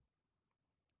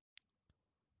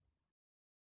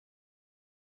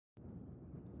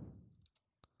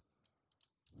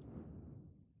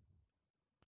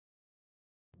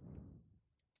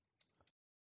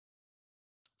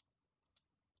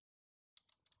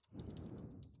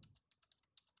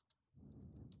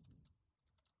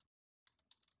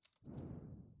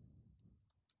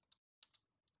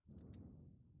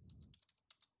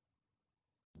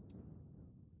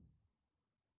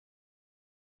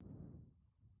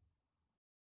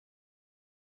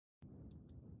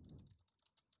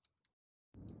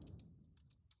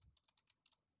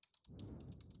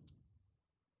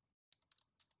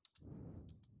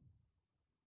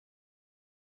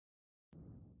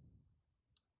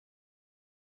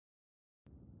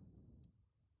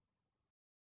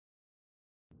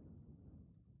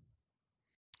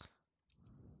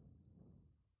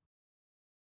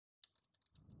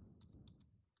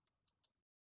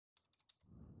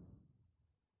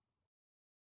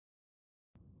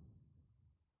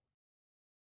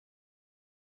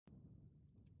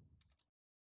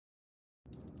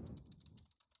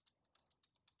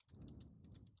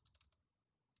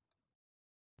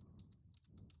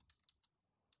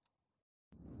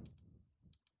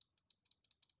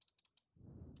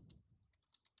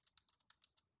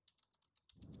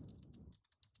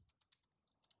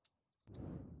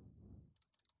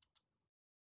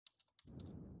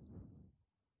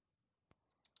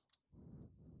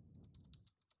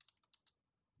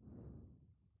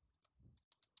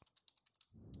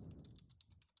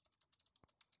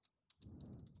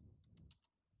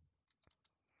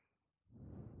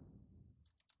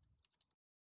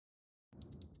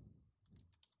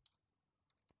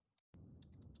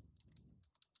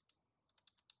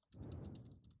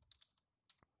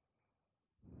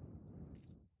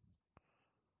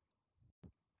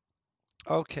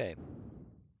 Okay.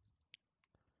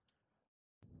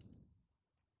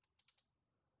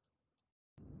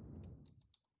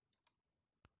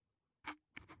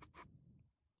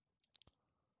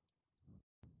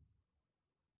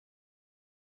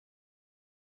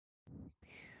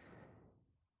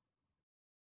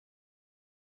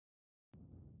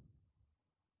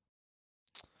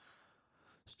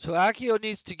 So Akio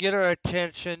needs to get our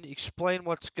attention, explain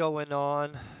what's going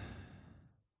on.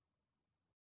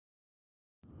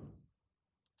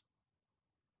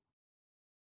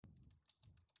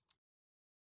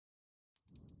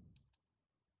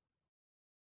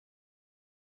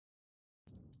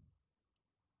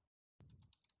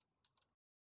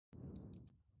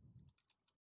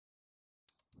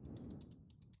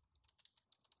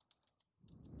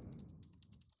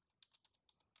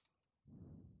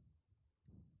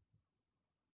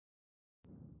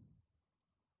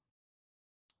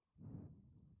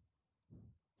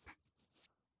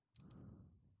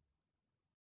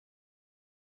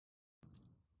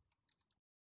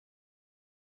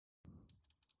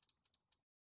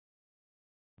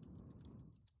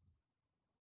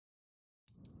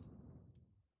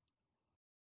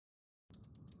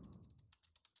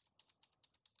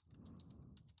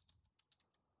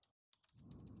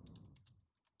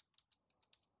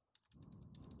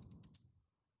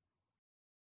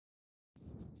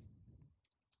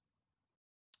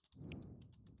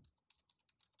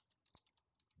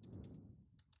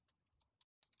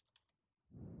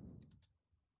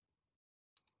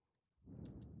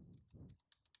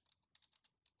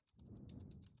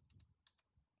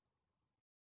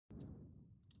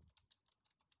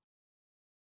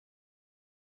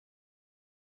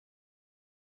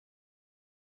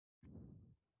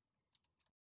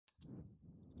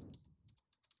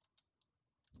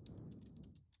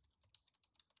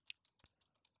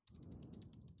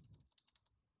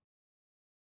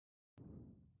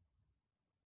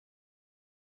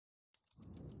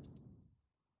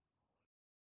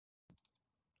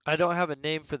 I don't have a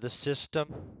name for the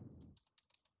system.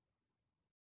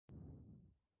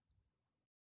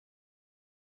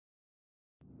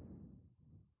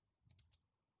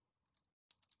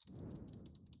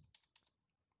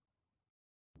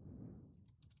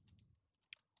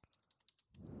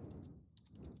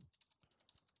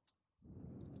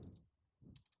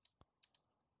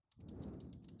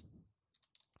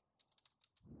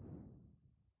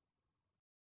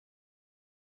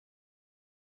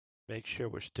 Make sure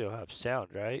we still have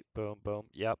sound, right? Boom, boom.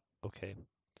 Yep. Okay.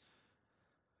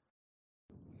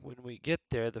 When we get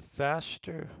there, the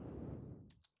faster.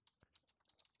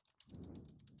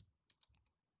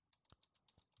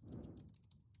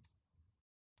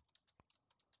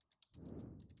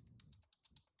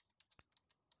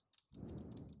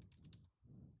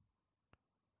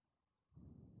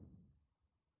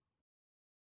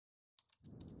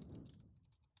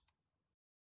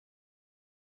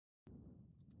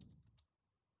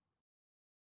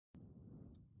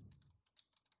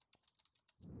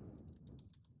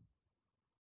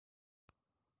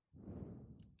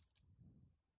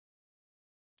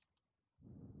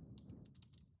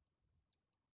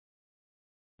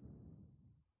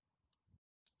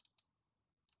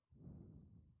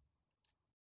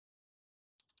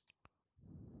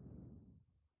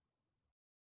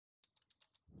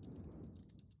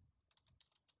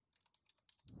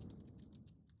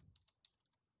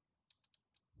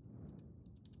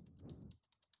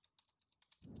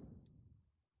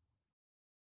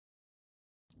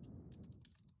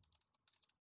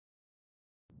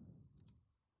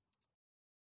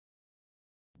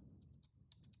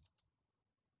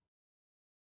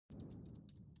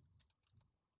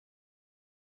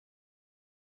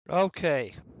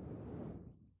 Okay.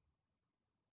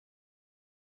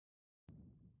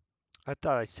 I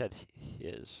thought I said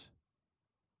his.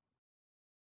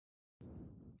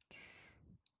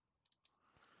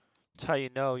 It's how you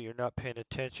know you're not paying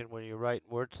attention when you write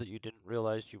words that you didn't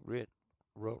realize you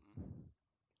wrote.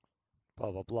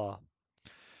 Blah, blah, blah.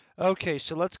 Okay,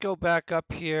 so let's go back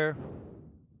up here.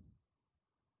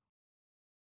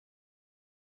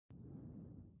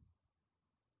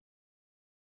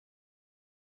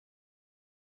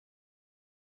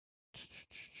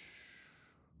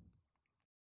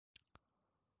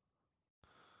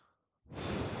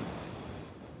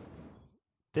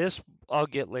 This I'll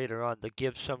get later on to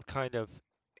give some kind of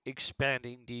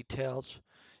expanding details.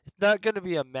 It's not going to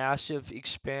be a massive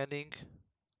expanding.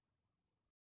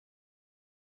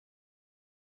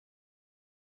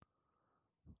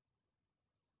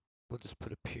 We'll just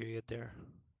put a period there.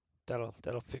 That'll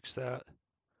fix that.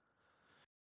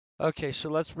 Okay, so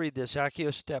let's read this.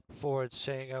 Akio stepped forward,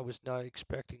 saying, "I was not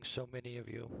expecting so many of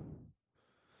you."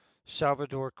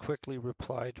 Salvador quickly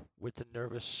replied with a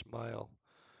nervous smile.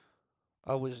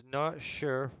 "I was not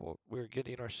sure what we were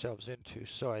getting ourselves into,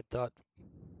 so I thought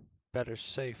better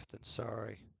safe than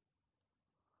sorry."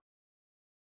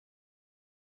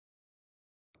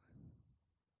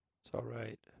 It's all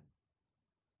right.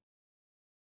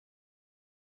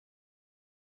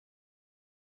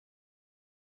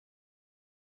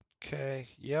 Okay,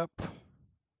 yep.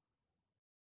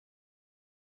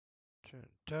 Dun,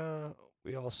 dun.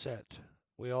 We all set.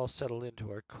 We all settled into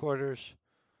our quarters,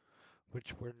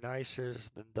 which were nicer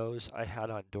than those I had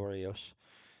on Dorios.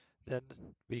 Then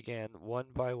began one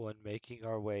by one making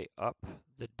our way up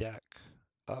the deck,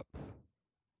 up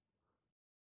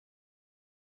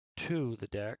to the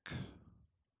deck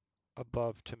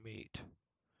above to meet.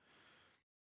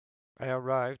 I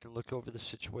arrived and looked over the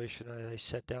situation, and I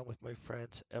sat down with my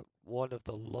friends at one of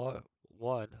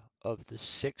the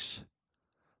six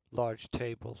large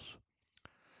tables.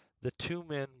 The two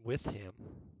men with him,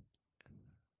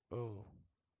 oh,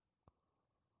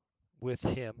 with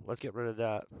him, let's get rid of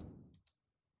that,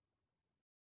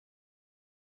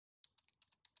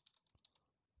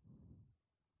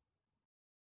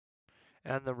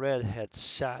 and the redhead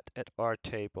sat at our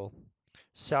table.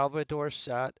 Salvador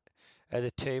sat at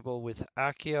a table with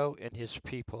Accio and his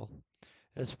people,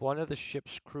 as one of the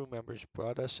ship's crew members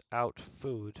brought us out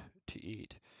food to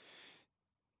eat.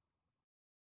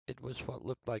 It was what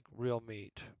looked like real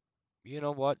meat. You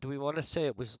know what? Do we want to say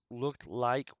it was looked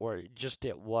like or just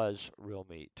it was real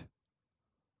meat?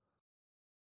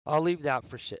 I'll leave that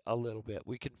for a little bit.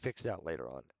 We can fix that later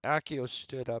on. Accio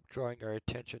stood up, drawing our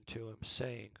attention to him,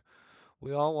 saying,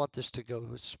 "We all want this to go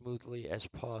as smoothly as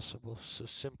possible, so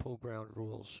simple ground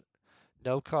rules.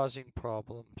 No causing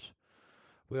problems.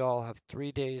 We all have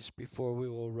 3 days before we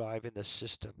will arrive in the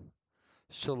system,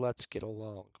 so let's get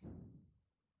along.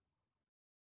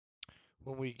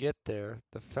 When we get there,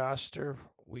 the faster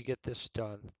we get this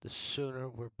done, the sooner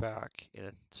we're back in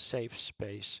a safe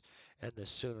space and the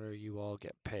sooner you all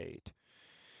get paid."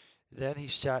 Then he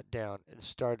sat down and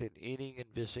started eating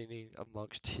and visiting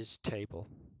amongst his table.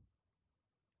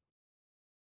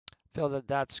 Feel that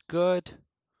that's good.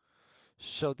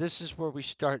 So this is where we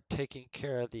start taking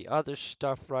care of the other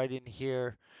stuff right in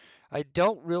here. I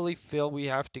don't really feel we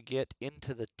have to get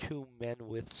into the two men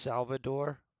with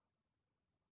Salvador.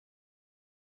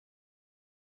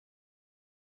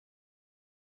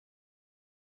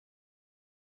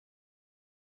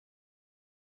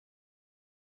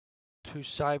 Two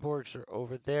cyborgs are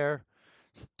over there.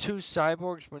 Two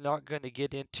cyborgs we're not going to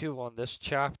get into on this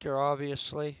chapter,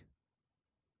 obviously.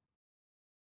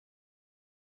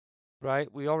 Right?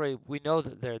 We know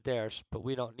that they're theirs, but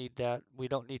we don't need that. We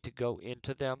don't need to go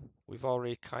into them. We've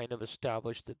already kind of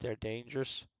established that they're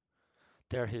dangerous.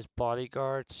 They're his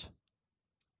bodyguards.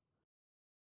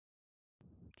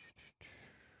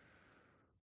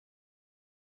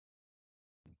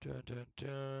 Dun, dun,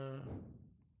 dun.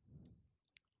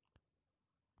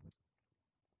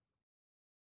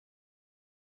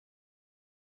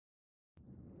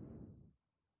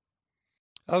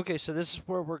 Okay, so this is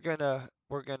where we're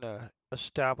gonna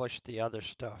establish the other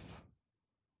stuff.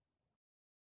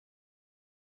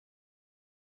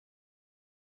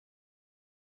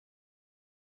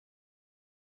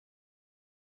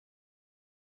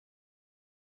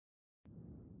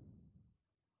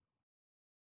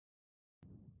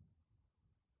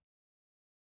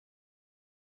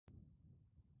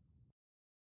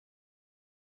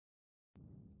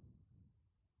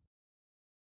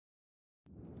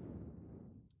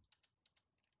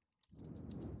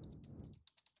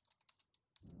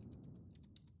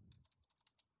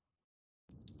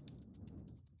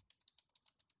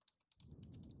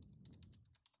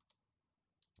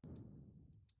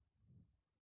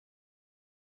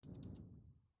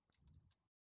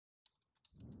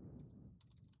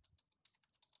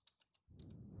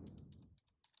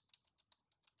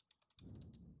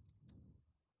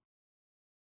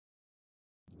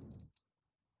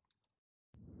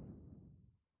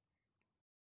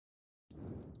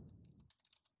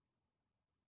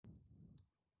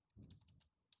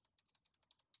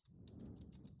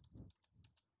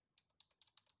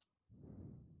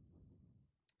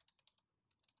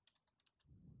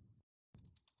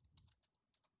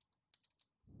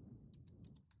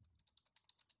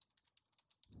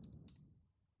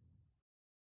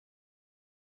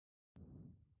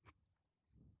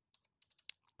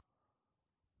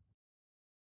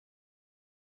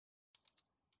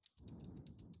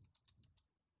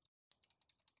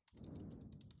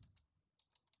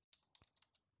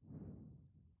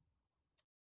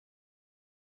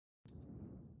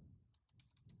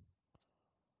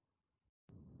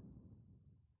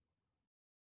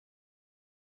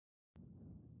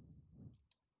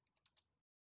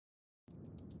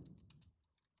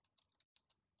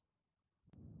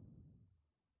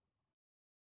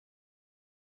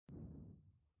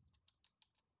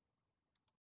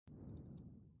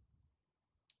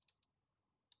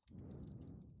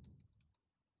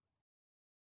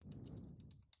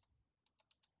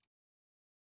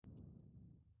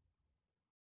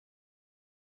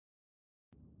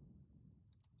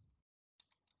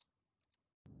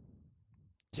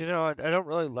 You know, I don't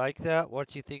really like that. What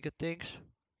do you think of things?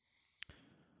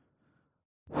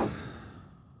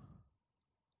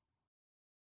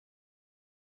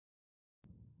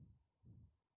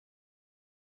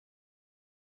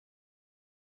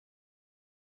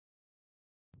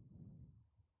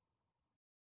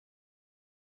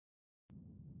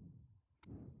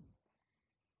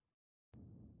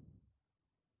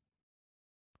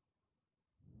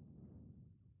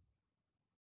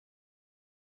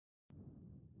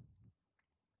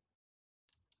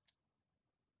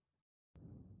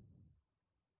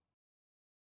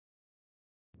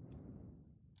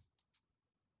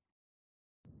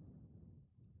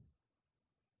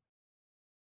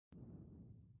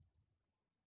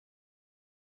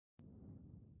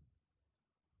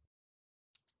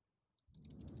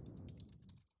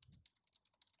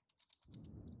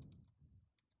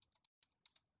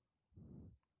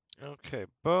 Okay,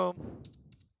 boom.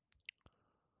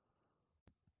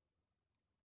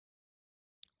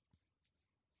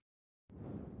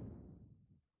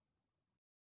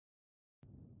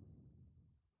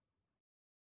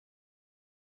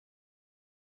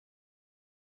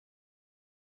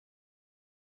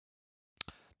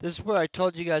 This is where I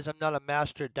told you guys I'm not a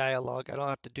master at dialogue. I don't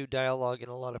have to do dialogue in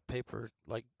a lot of paper,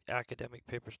 like academic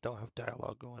papers don't have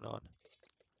dialogue going on.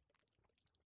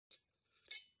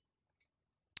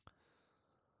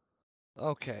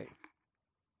 Okay.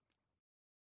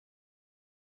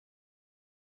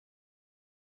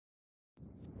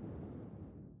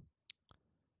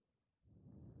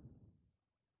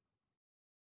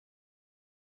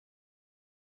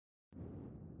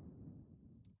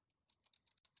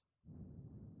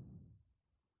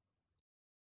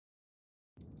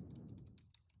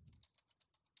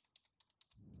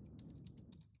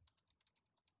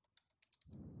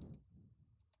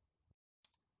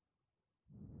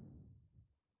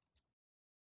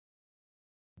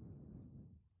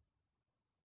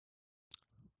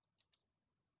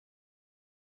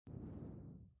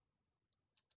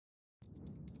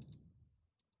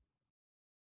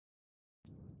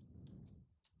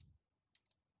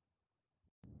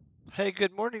 Hey,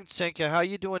 good morning, Senka. How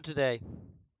you doing today?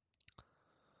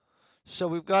 So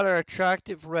we've got our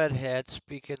attractive redhead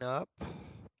speaking up.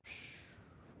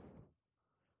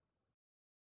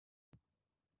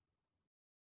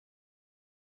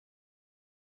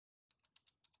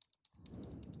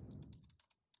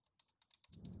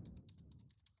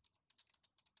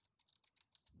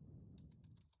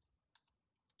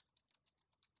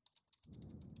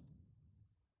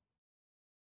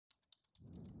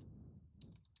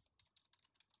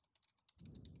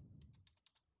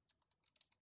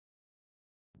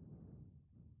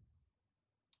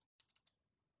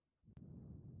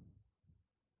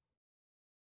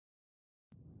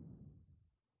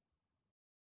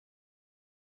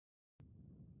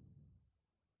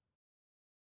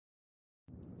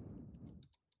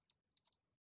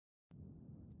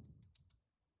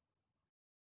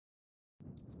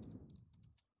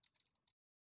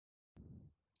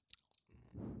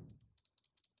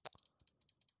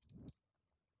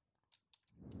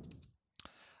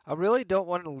 I really don't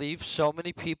want to leave so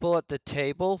many people at the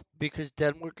table because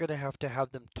then we're going to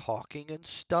have them talking and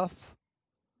stuff.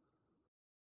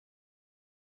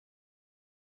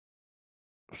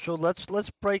 So let's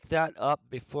break that up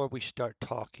before we start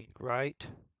talking, right?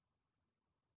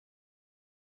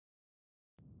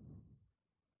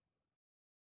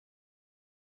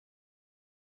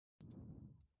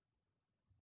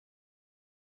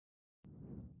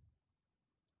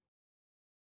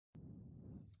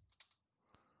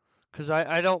 Because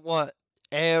I don't want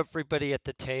everybody at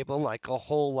the table, like a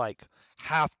whole like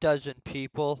half dozen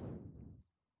people.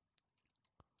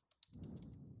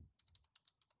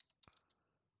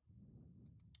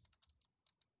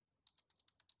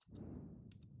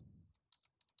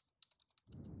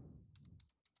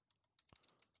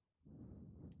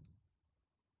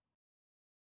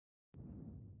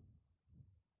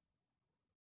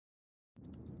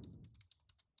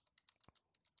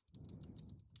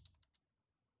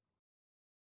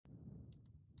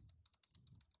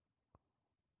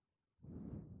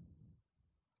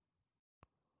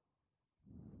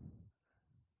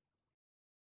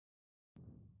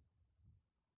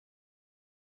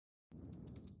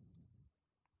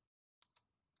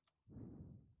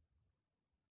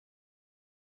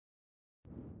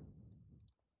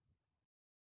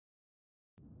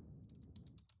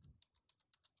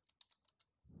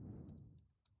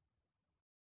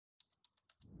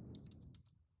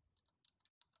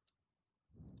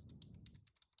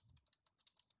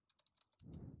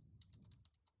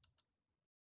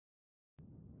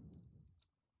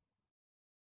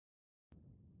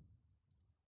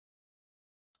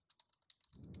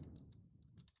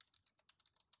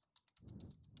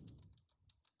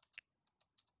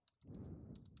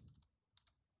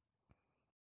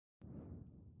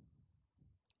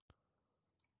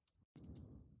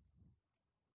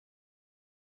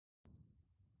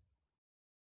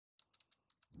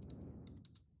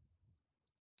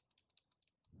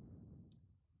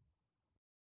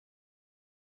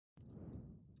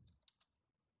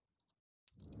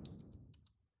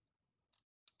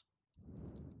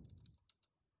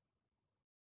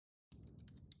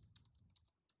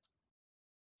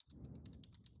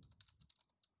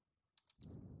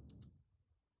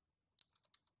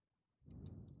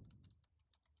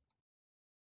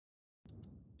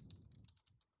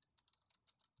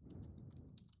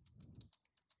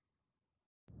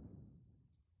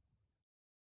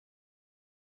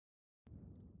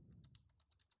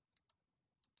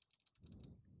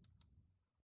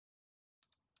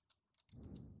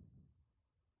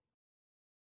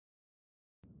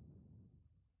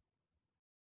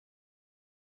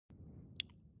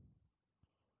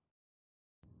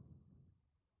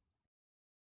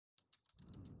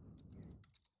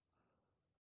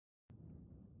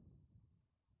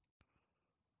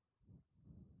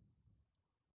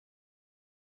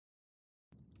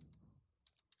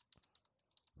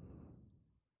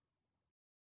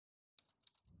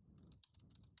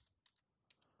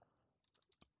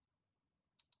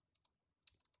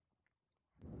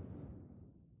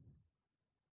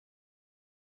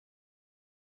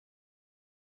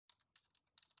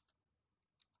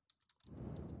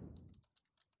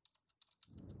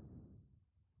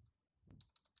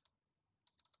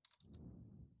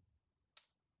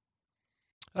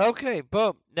 Okay,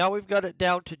 boom. Now we've got it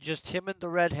down to just him and the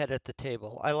redhead at the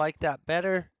table. I like that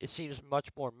better. It seems much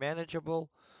more manageable.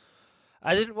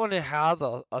 I didn't want to have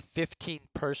a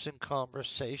 15-person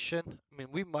conversation. I mean,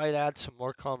 we might add some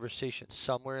more conversation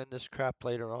somewhere in this crap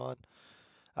later on.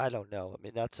 I don't know. I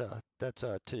mean, that's a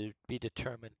to be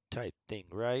determined type thing,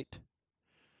 right?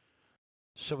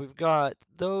 So we've got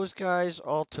those guys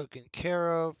all taken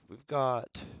care of. We've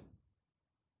got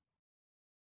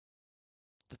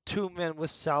the two men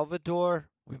with Salvador.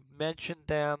 We've mentioned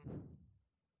them.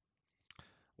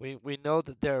 We know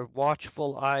that they're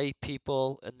watchful eye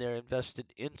people and they're invested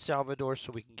in Salvador,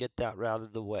 so we can get that out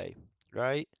of the way,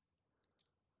 right?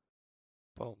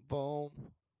 Boom, boom.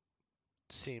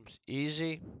 Seems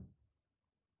easy.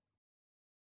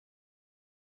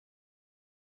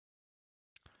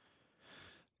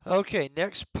 Okay,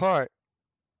 next part.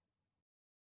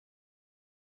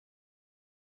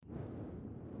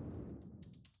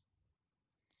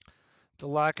 The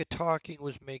lack of talking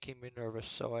was making me nervous,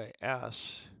 so I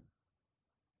asked.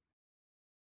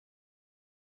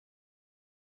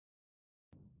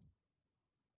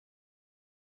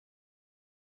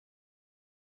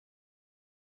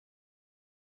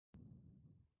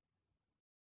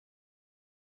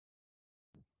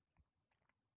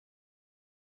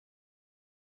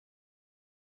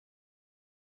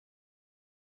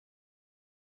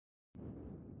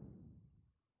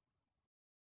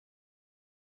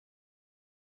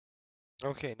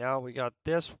 Okay, now we got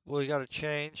this. We got to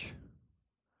change.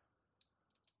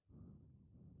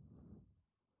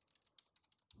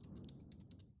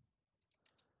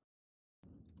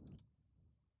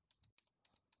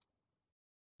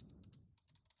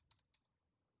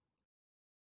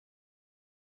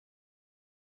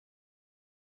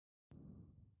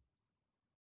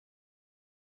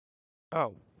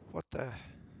 Oh, what the?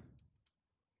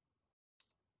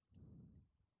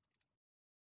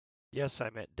 Yes, I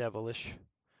meant devilish.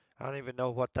 I don't even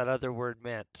know what that other word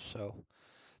meant, so.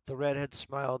 The redhead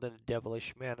smiled in a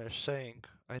devilish manner, saying,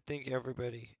 I think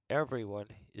everyone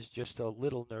is just a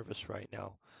little nervous right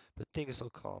now, but things will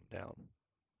calm down.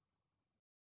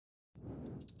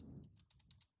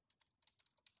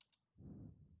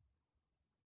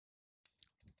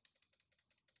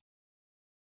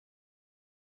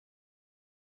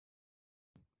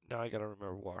 Now I gotta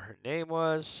remember what her name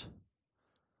was.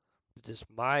 Was this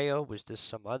Maya? Was this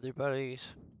some other buddies?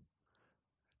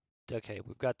 Okay,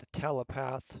 we've got the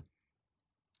telepath.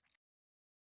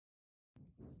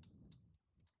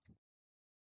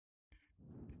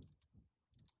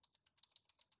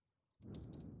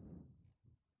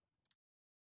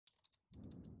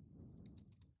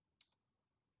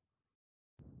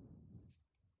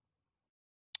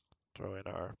 Throw in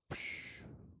our.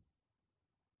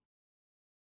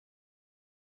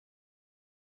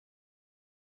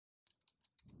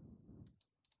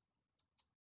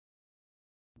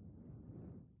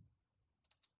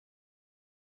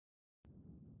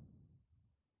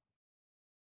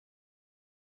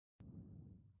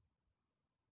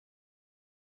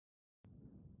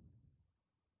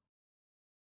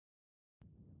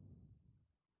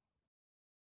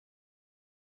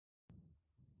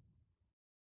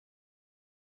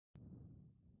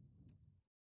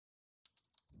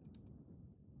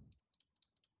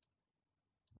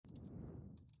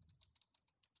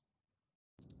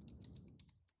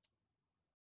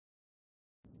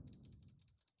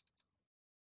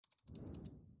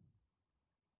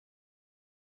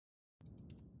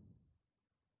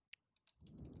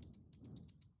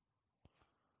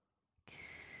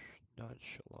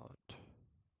 Nonchalant.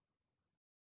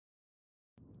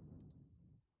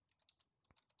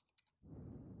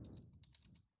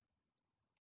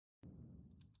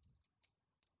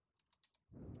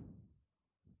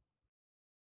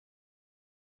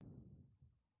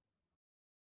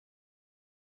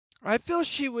 I feel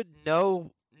she would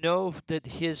know that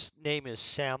his name is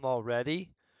Sam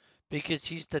already because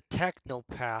he's the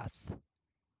technopath,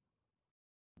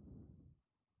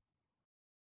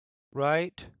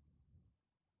 right?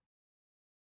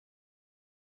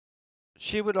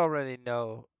 She would already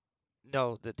know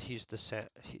that he's the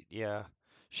yeah.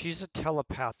 She's a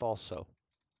telepath also.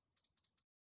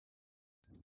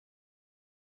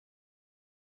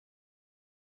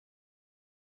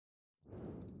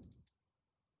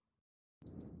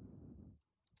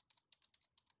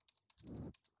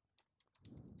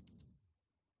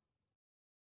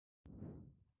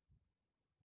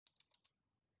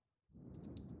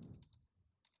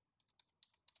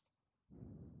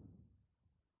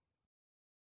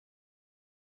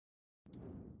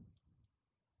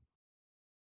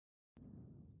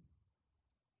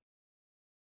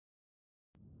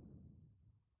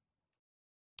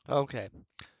 Okay.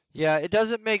 Yeah, it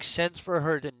doesn't make sense for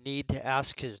her to need to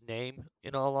ask his name,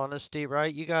 in all honesty,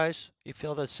 right, you guys? You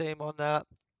feel the same on that?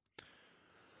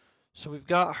 So we've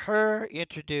got her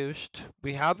introduced.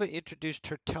 We haven't introduced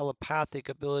her telepathic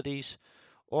abilities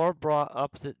or brought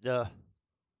up the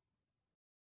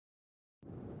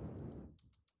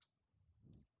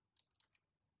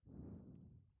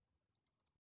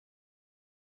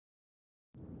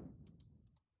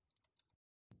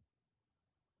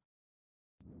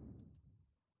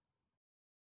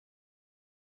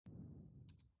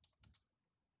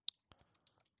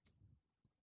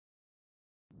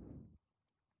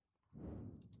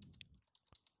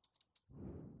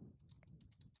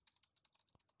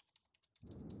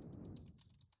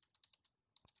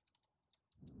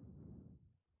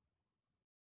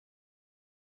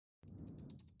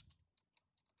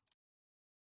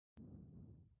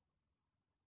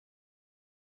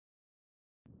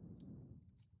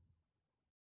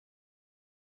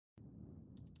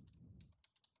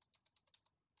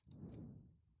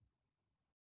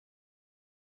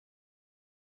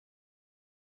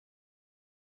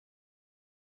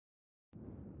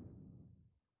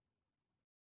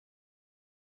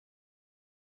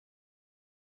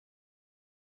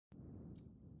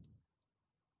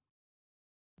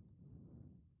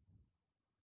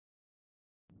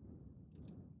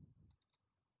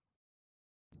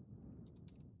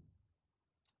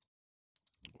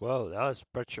Whoa, that was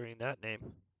butchering that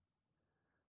name.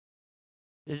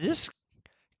 Is this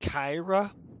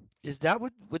Kyra? Is that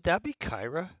would that be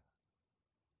Kyra?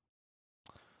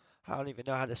 I don't even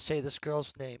know how to say this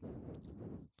girl's name.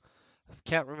 I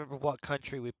can't remember what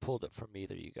country we pulled it from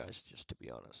either, you guys, just to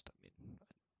be honest. I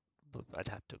mean, I'd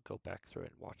have to go back through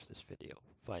and watch this video,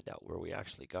 find out where we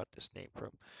actually got this name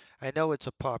from. I know it's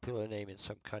a popular name in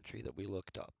some country that we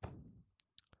looked up.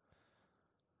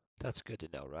 That's good to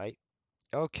know, right?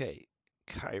 Okay,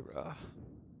 Kyra.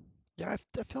 Yeah,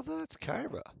 I feel that's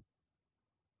Kyra.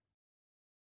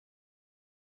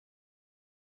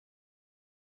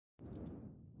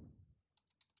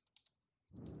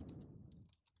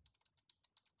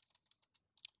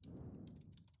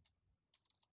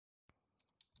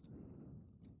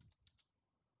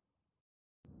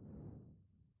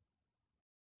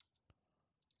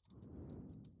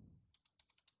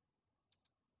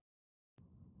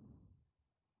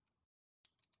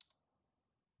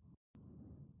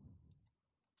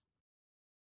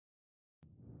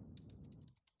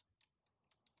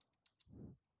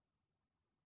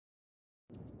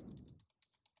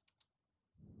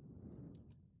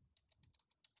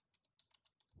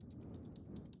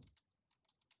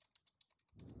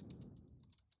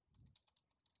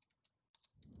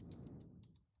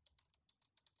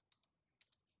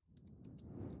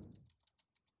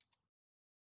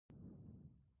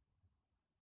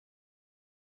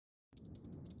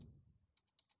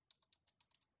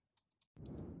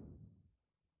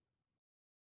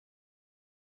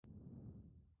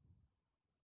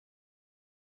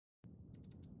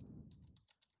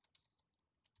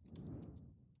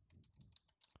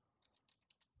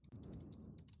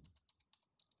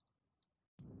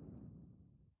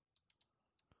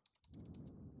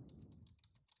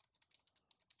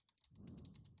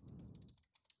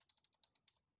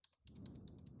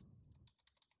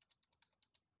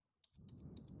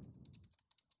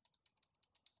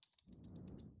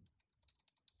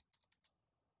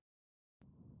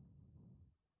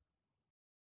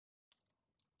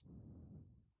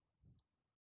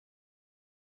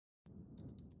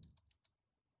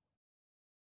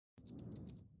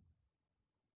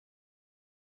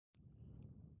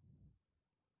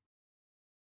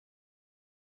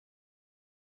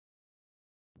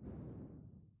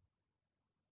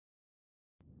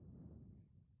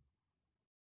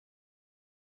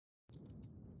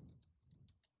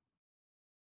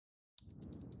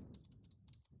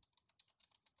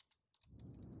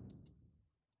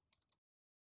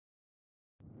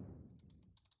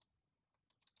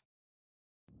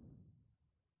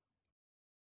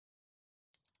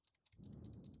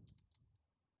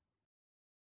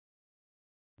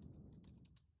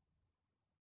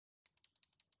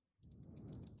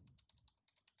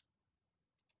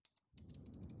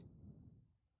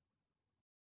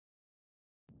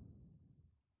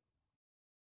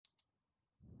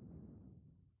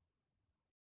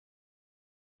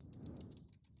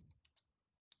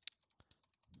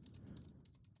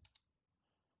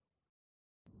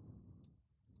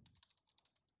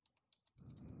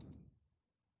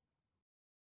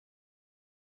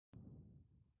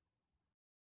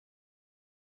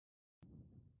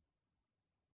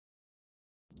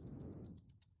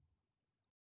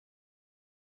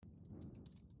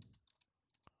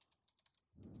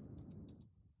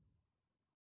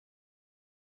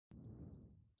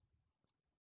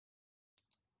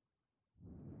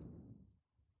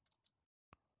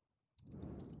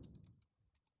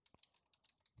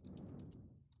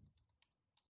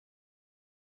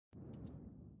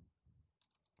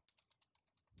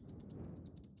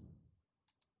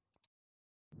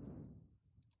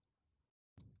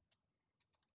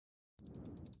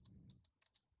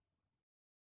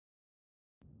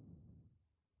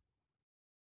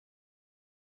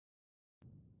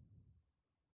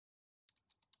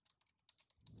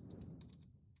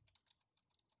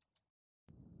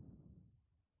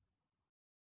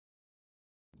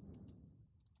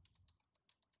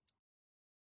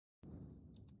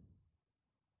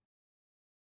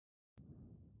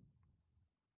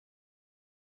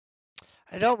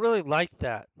 I don't really like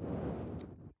that.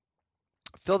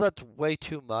 I feel that's way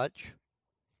too much.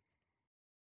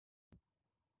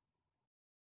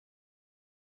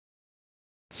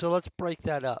 So let's break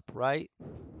that up, right?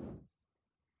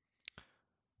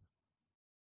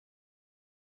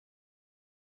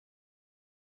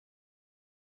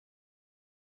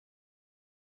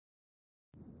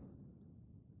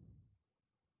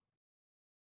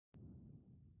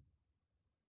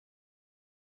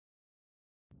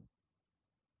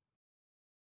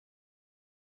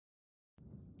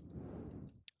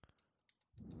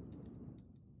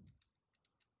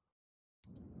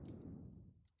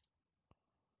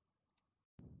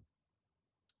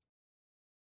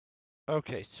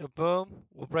 Okay, so boom,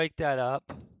 we'll break that up.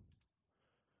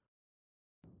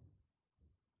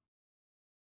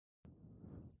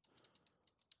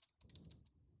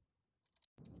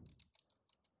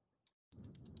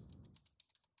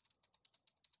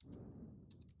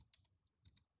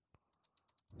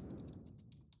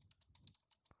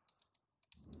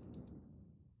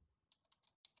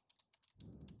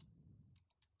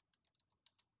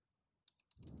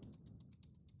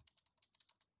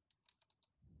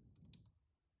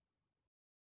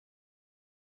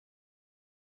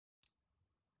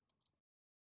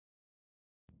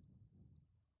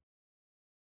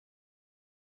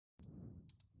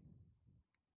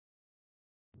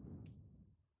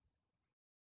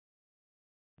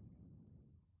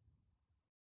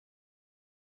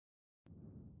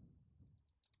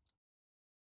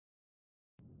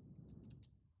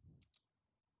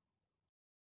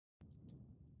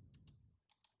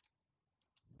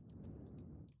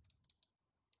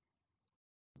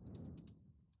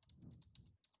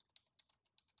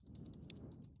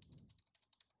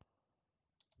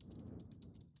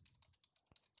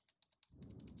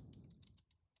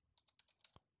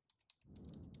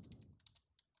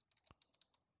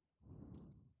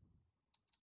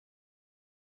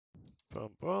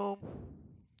 Boom, boom.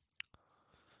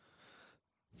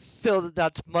 Feel that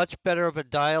that's much better of a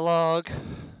dialogue.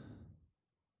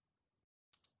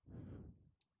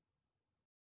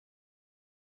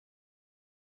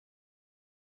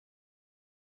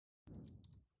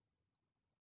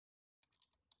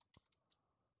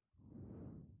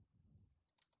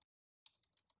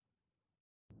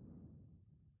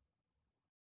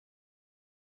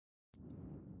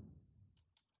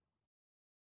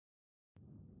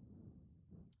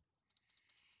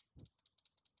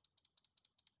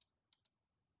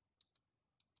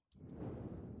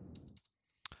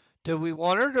 Do we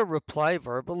want her to reply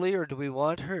verbally or do we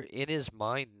want her in his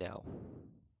mind now?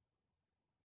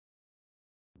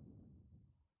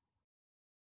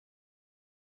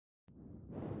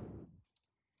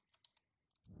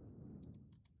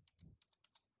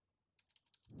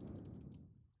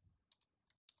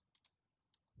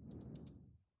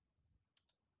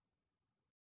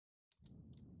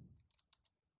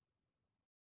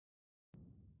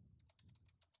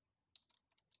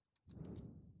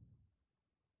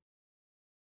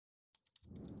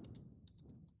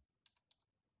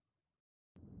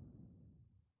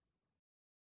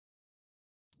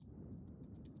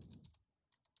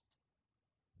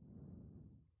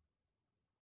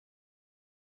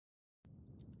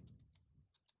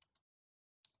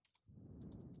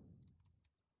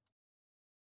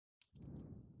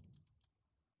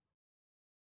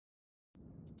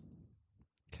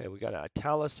 Okay, we gotta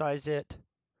italicize it.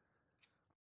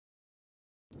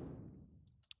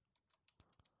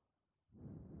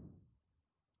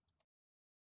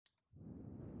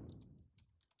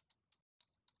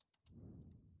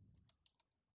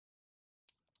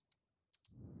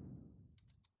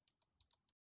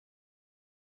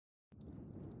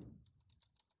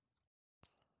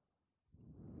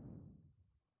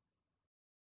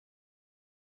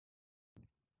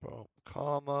 Boom,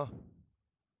 comma.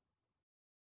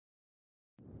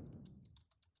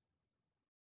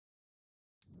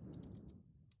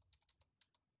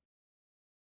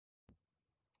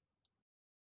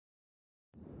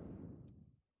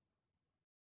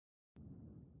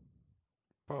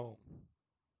 Boom.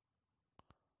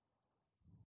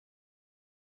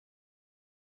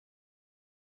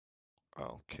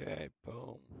 Okay,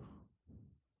 boom.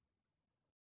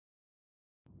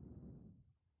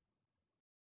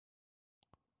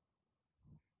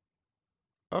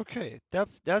 Okay,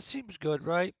 that seems good,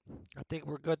 right? I think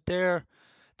we're good there.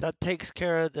 That takes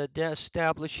care of the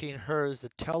establishing her as the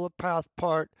telepath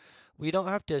part. We don't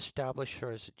have to establish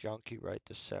her as a junkie right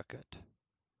this second.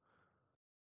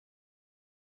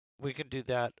 We can do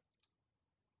that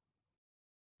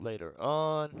later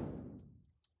on.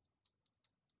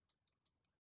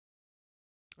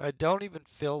 I don't even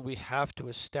feel we have to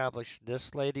establish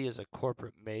this lady as a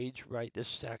corporate mage right this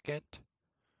second,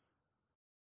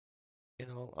 in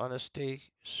all honesty.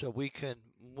 So we can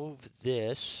move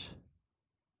this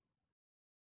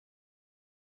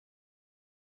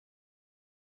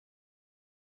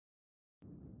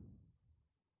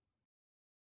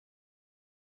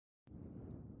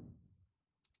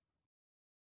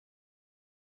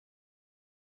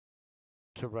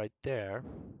to right there.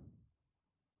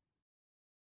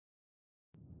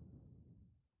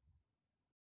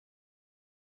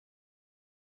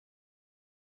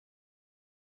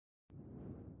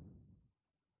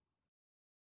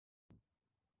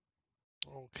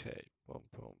 Okay, boom,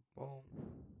 boom, boom.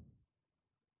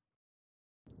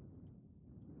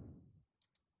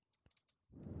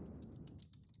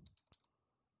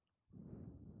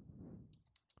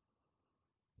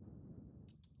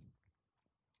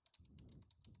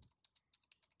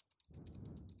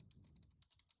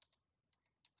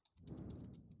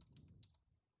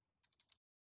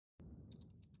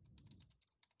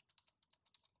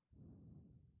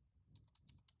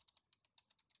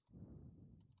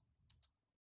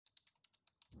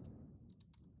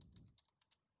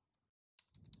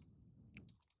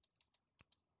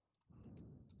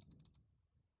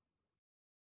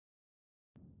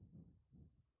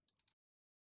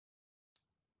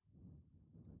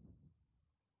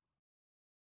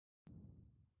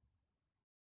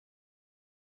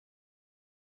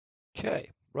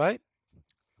 Okay, right?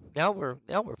 Now we're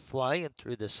flying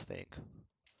through this thing.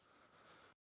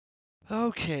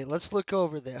 Okay, let's look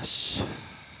over this.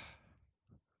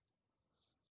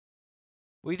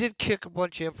 We did kick a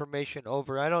bunch of information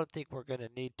over. I don't think we're going to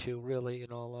need to, really,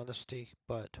 in all honesty,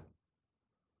 but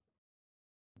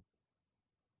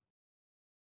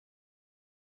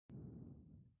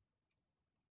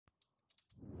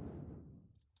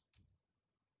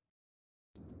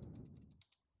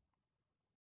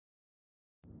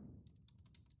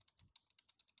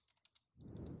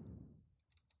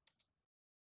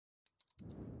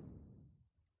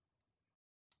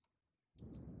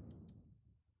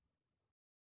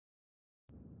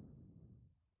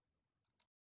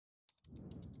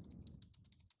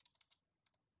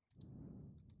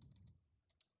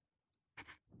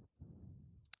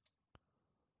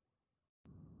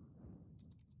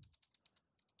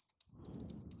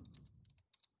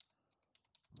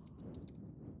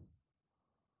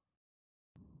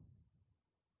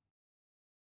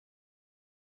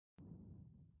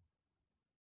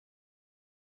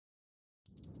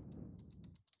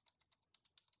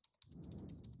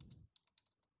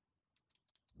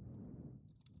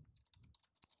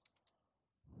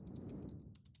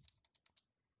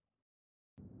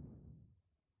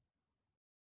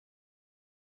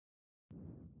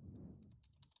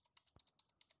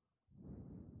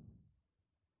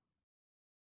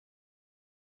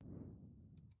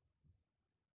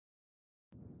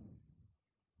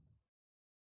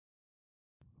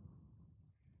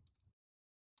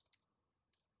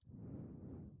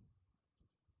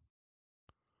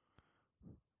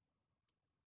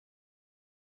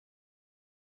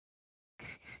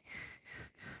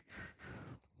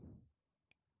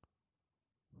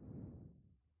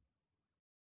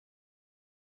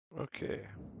okay.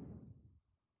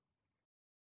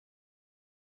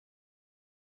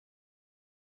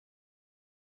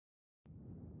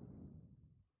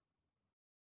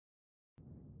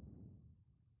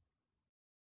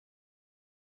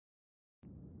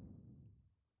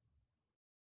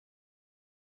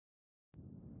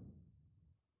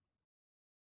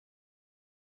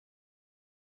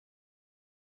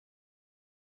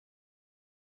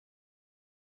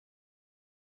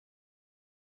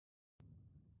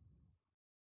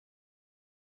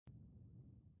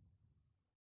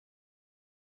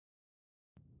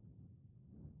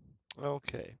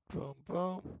 Okay, boom,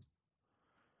 boom.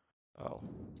 Oh,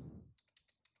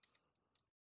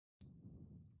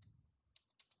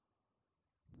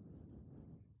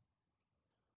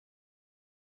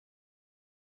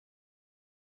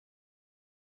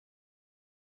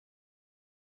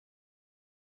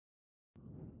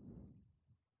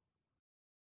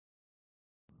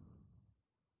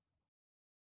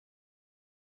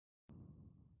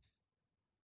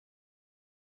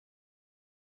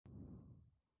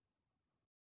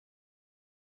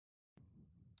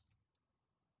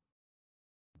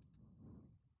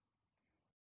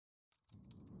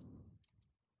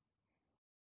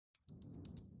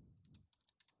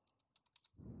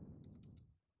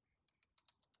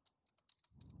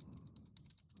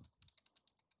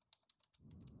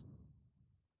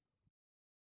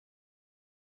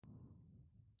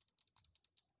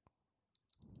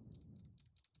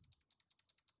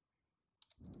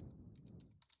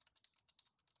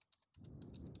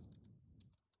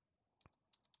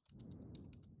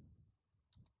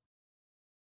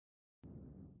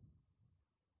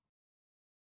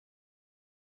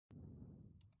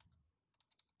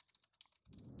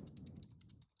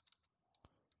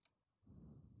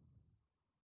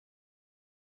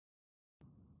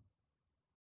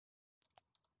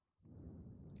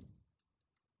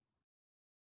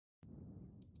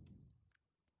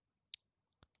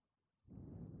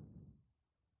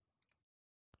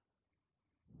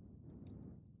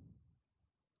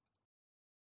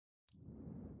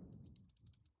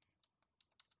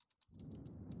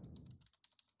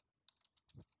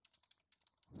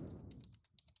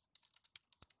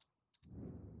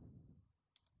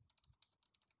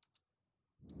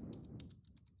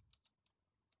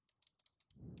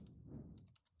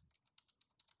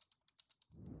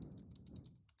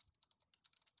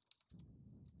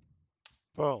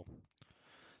 Boom.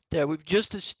 There, we've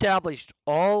just established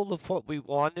all of what we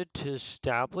wanted to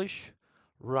establish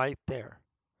right there.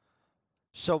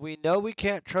 So we know we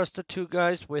can't trust the two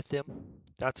guys with him.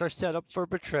 That's our setup for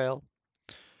betrayal.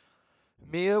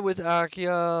 Mia with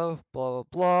Akia, blah blah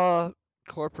blah.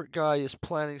 Corporate guy is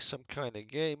planning some kind of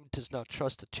game, does not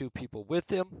trust the two people with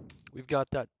him. We've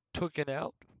got that taken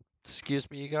out. Excuse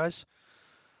me, you guys.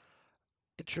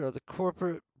 Intro of the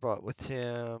corporate, brought with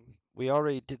him. We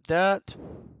already did that,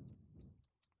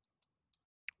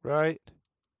 right?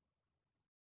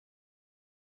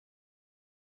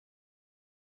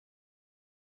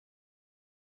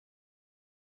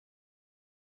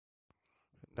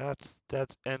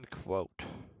 That's end quote.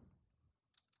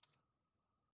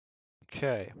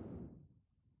 Okay.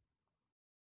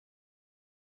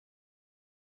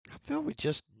 I feel we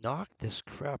just knocked this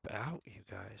crap out, you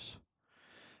guys.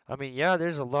 I mean, yeah,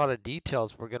 there's a lot of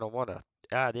details we're gonna want to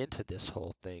add into this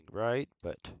whole thing, right?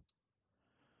 But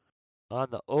on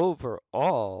the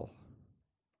overall,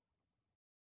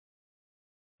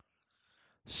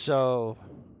 so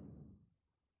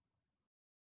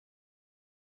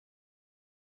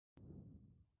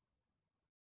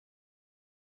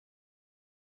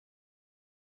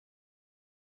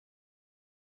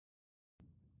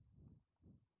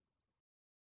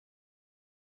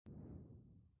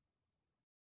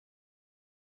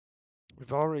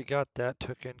we've already got that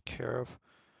taken care of.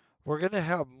 We're gonna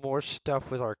have more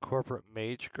stuff with our corporate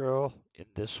mage girl in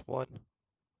this one,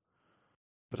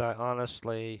 but I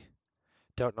honestly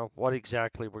don't know what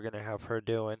exactly we're gonna have her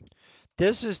doing.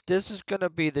 This is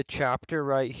gonna be the chapter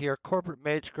right here. Corporate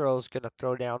mage girl is gonna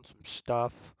throw down some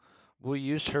stuff. We'll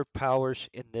use her powers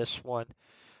in this one,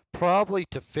 probably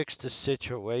to fix the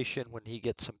situation when he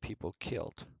gets some people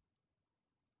killed.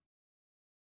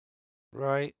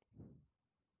 Right?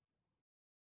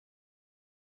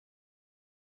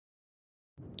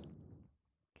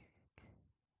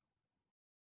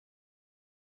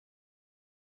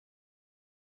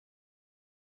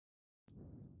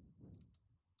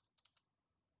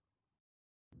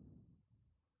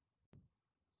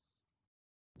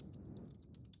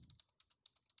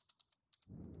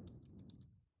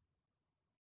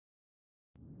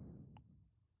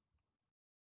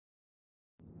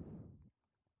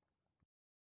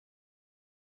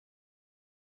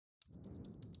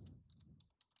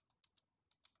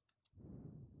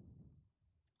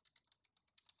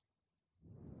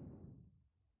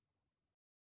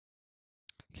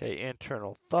 Okay,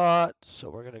 internal thought. So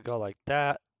we're gonna go like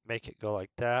that. Make it go like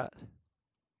that.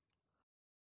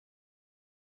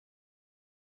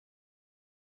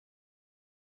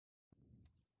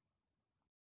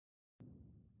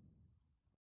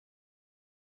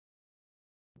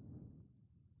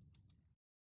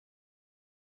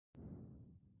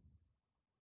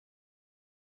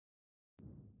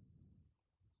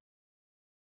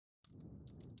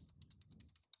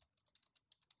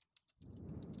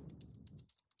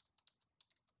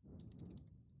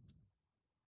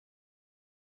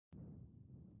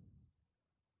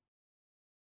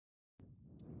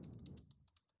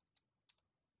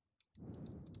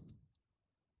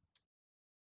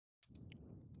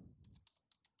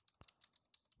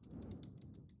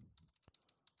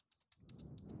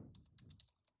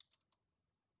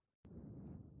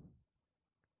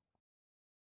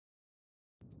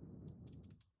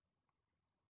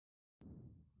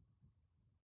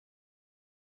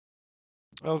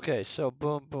 Okay, so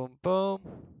boom, boom, boom.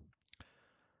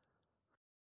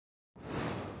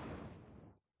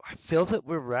 I feel that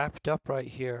we're wrapped up right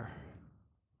here.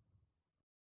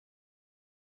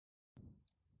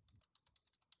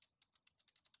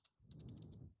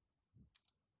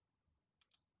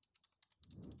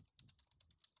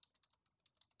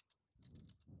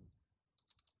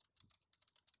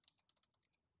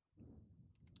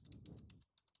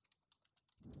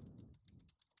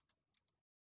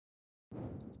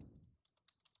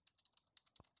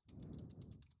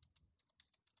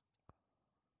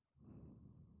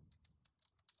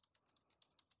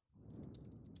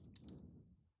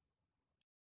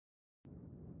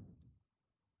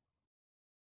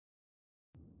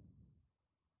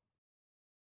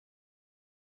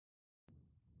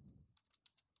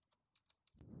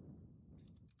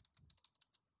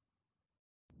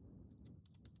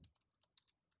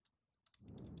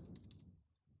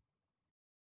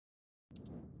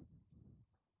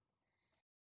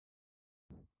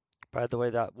 By the way,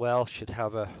 that well should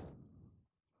have a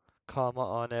comma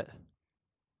on it.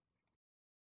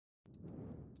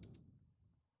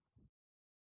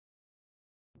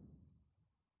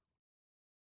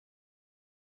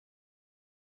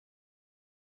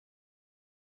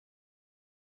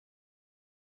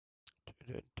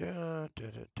 Da, da,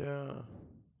 da, da.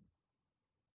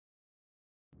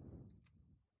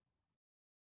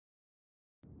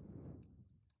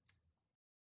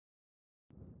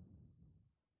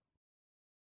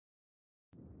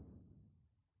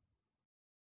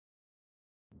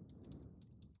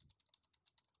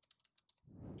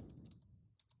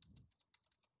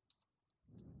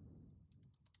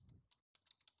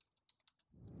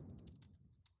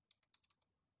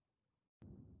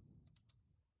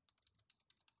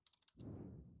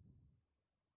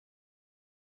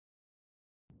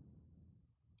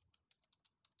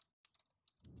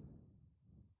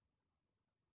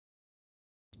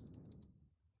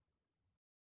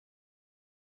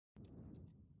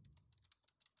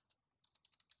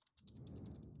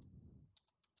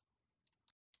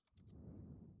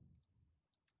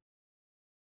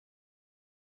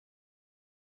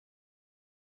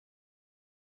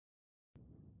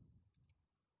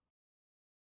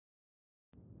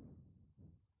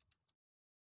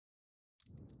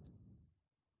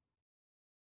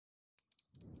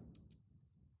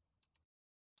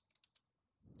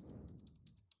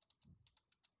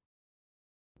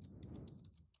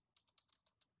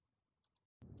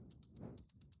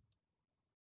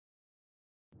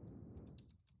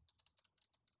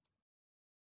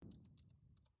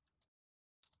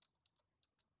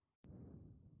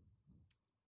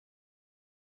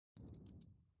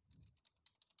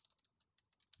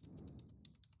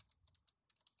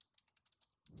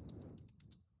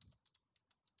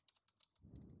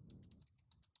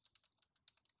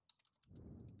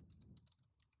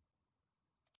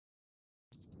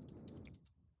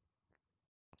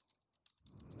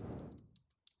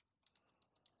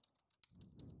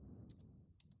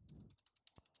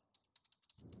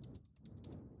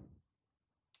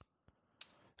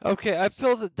 Okay, I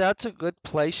feel that that's a good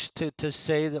place to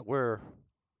say that we're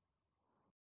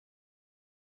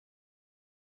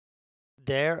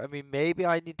there. I mean, maybe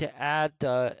I need to add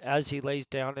as he lays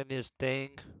down in his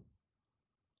thing.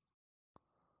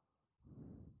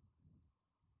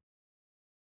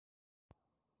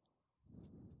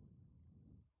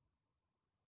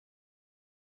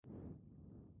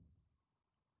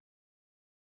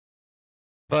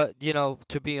 But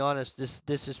to be honest,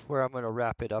 this is where I'm going to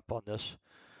wrap it up on this.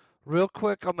 Real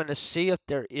quick, I'm going to see if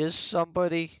there is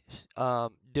somebody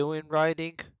doing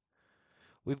writing.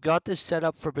 We've got this set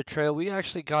up for betrayal. We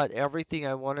actually got everything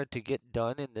I wanted to get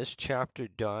done in this chapter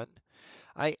done.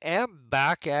 I am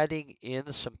back adding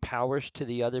in some powers to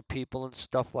the other people and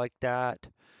stuff like that.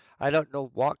 I don't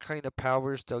know what kind of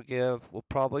powers they'll give. We'll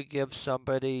probably give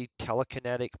somebody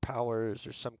telekinetic powers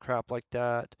or some crap like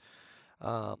that.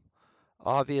 Um,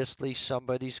 Obviously,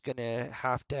 somebody's gonna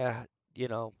have to, you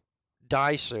know,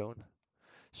 die soon.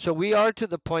 So we are to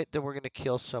the point that we're gonna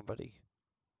kill somebody.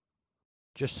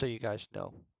 Just so you guys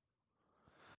know.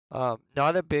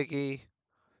 Not a biggie,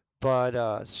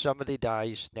 but somebody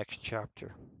dies next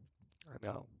chapter. I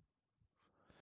know.